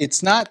not,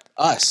 it's not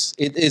us.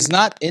 It is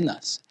not in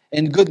us.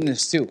 And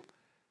goodness too.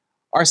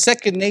 Our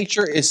second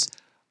nature is,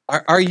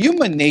 our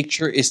human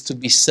nature is to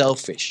be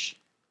selfish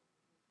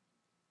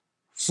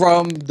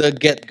from the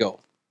get-go.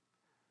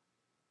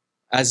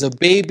 As a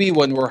baby,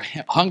 when we're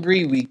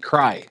hungry, we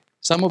cry.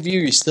 Some of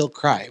you still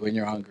cry when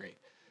you're hungry.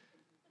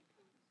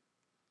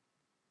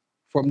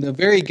 From the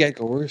very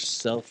get-go, we're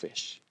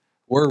selfish.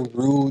 We're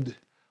rude.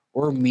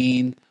 We're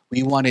mean.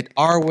 We want it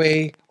our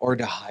way or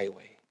the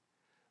highway.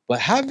 But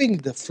having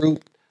the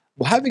fruit,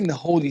 having the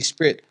Holy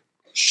Spirit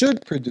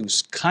should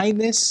produce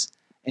kindness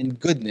and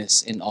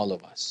goodness in all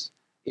of us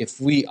if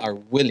we are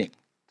willing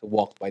to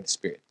walk by the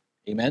Spirit.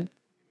 Amen?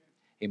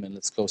 Amen.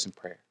 Let's close in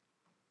prayer.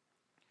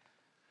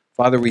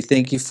 Father, we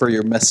thank you for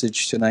your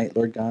message tonight,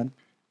 Lord God.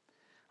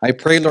 I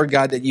pray, Lord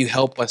God, that you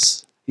help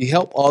us. You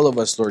help all of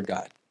us, Lord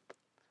God,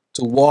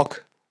 to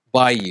walk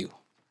by you,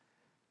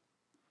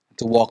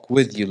 to walk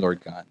with you,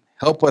 Lord God.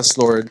 Help us,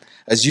 Lord,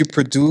 as you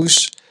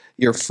produce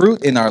your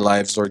fruit in our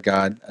lives, Lord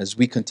God, as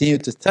we continue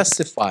to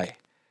testify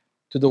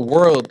to the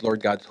world,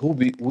 Lord God, who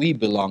we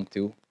belong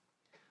to.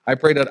 I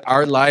pray that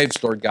our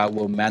lives, Lord God,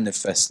 will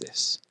manifest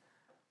this.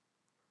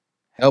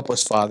 Help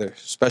us, Father,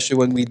 especially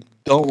when we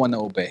don't want to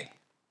obey.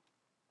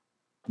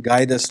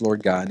 Guide us,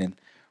 Lord God, and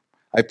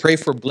I pray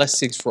for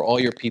blessings for all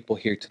your people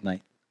here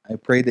tonight. I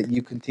pray that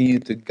you continue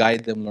to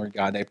guide them, Lord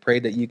God. I pray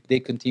that they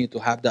continue to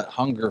have that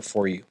hunger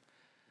for you.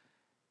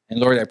 And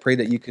Lord, I pray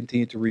that you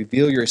continue to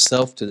reveal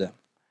yourself to them.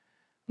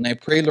 And I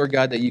pray, Lord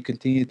God, that you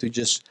continue to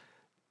just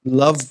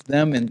love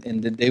them and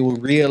that they will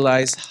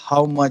realize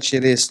how much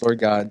it is, Lord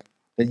God,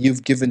 that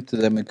you've given to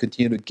them and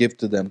continue to give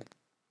to them.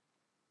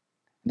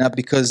 Not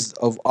because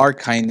of our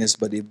kindness,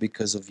 but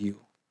because of you,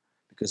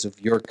 because of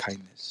your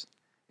kindness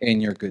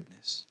and your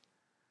goodness.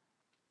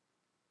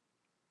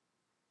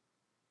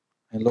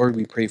 And Lord,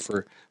 we pray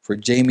for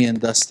Jamie and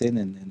Dustin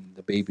and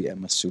the baby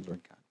Emma Sue,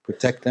 Lord God.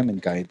 Protect them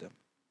and guide them.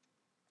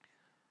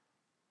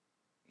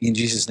 In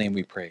Jesus' name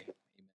we pray.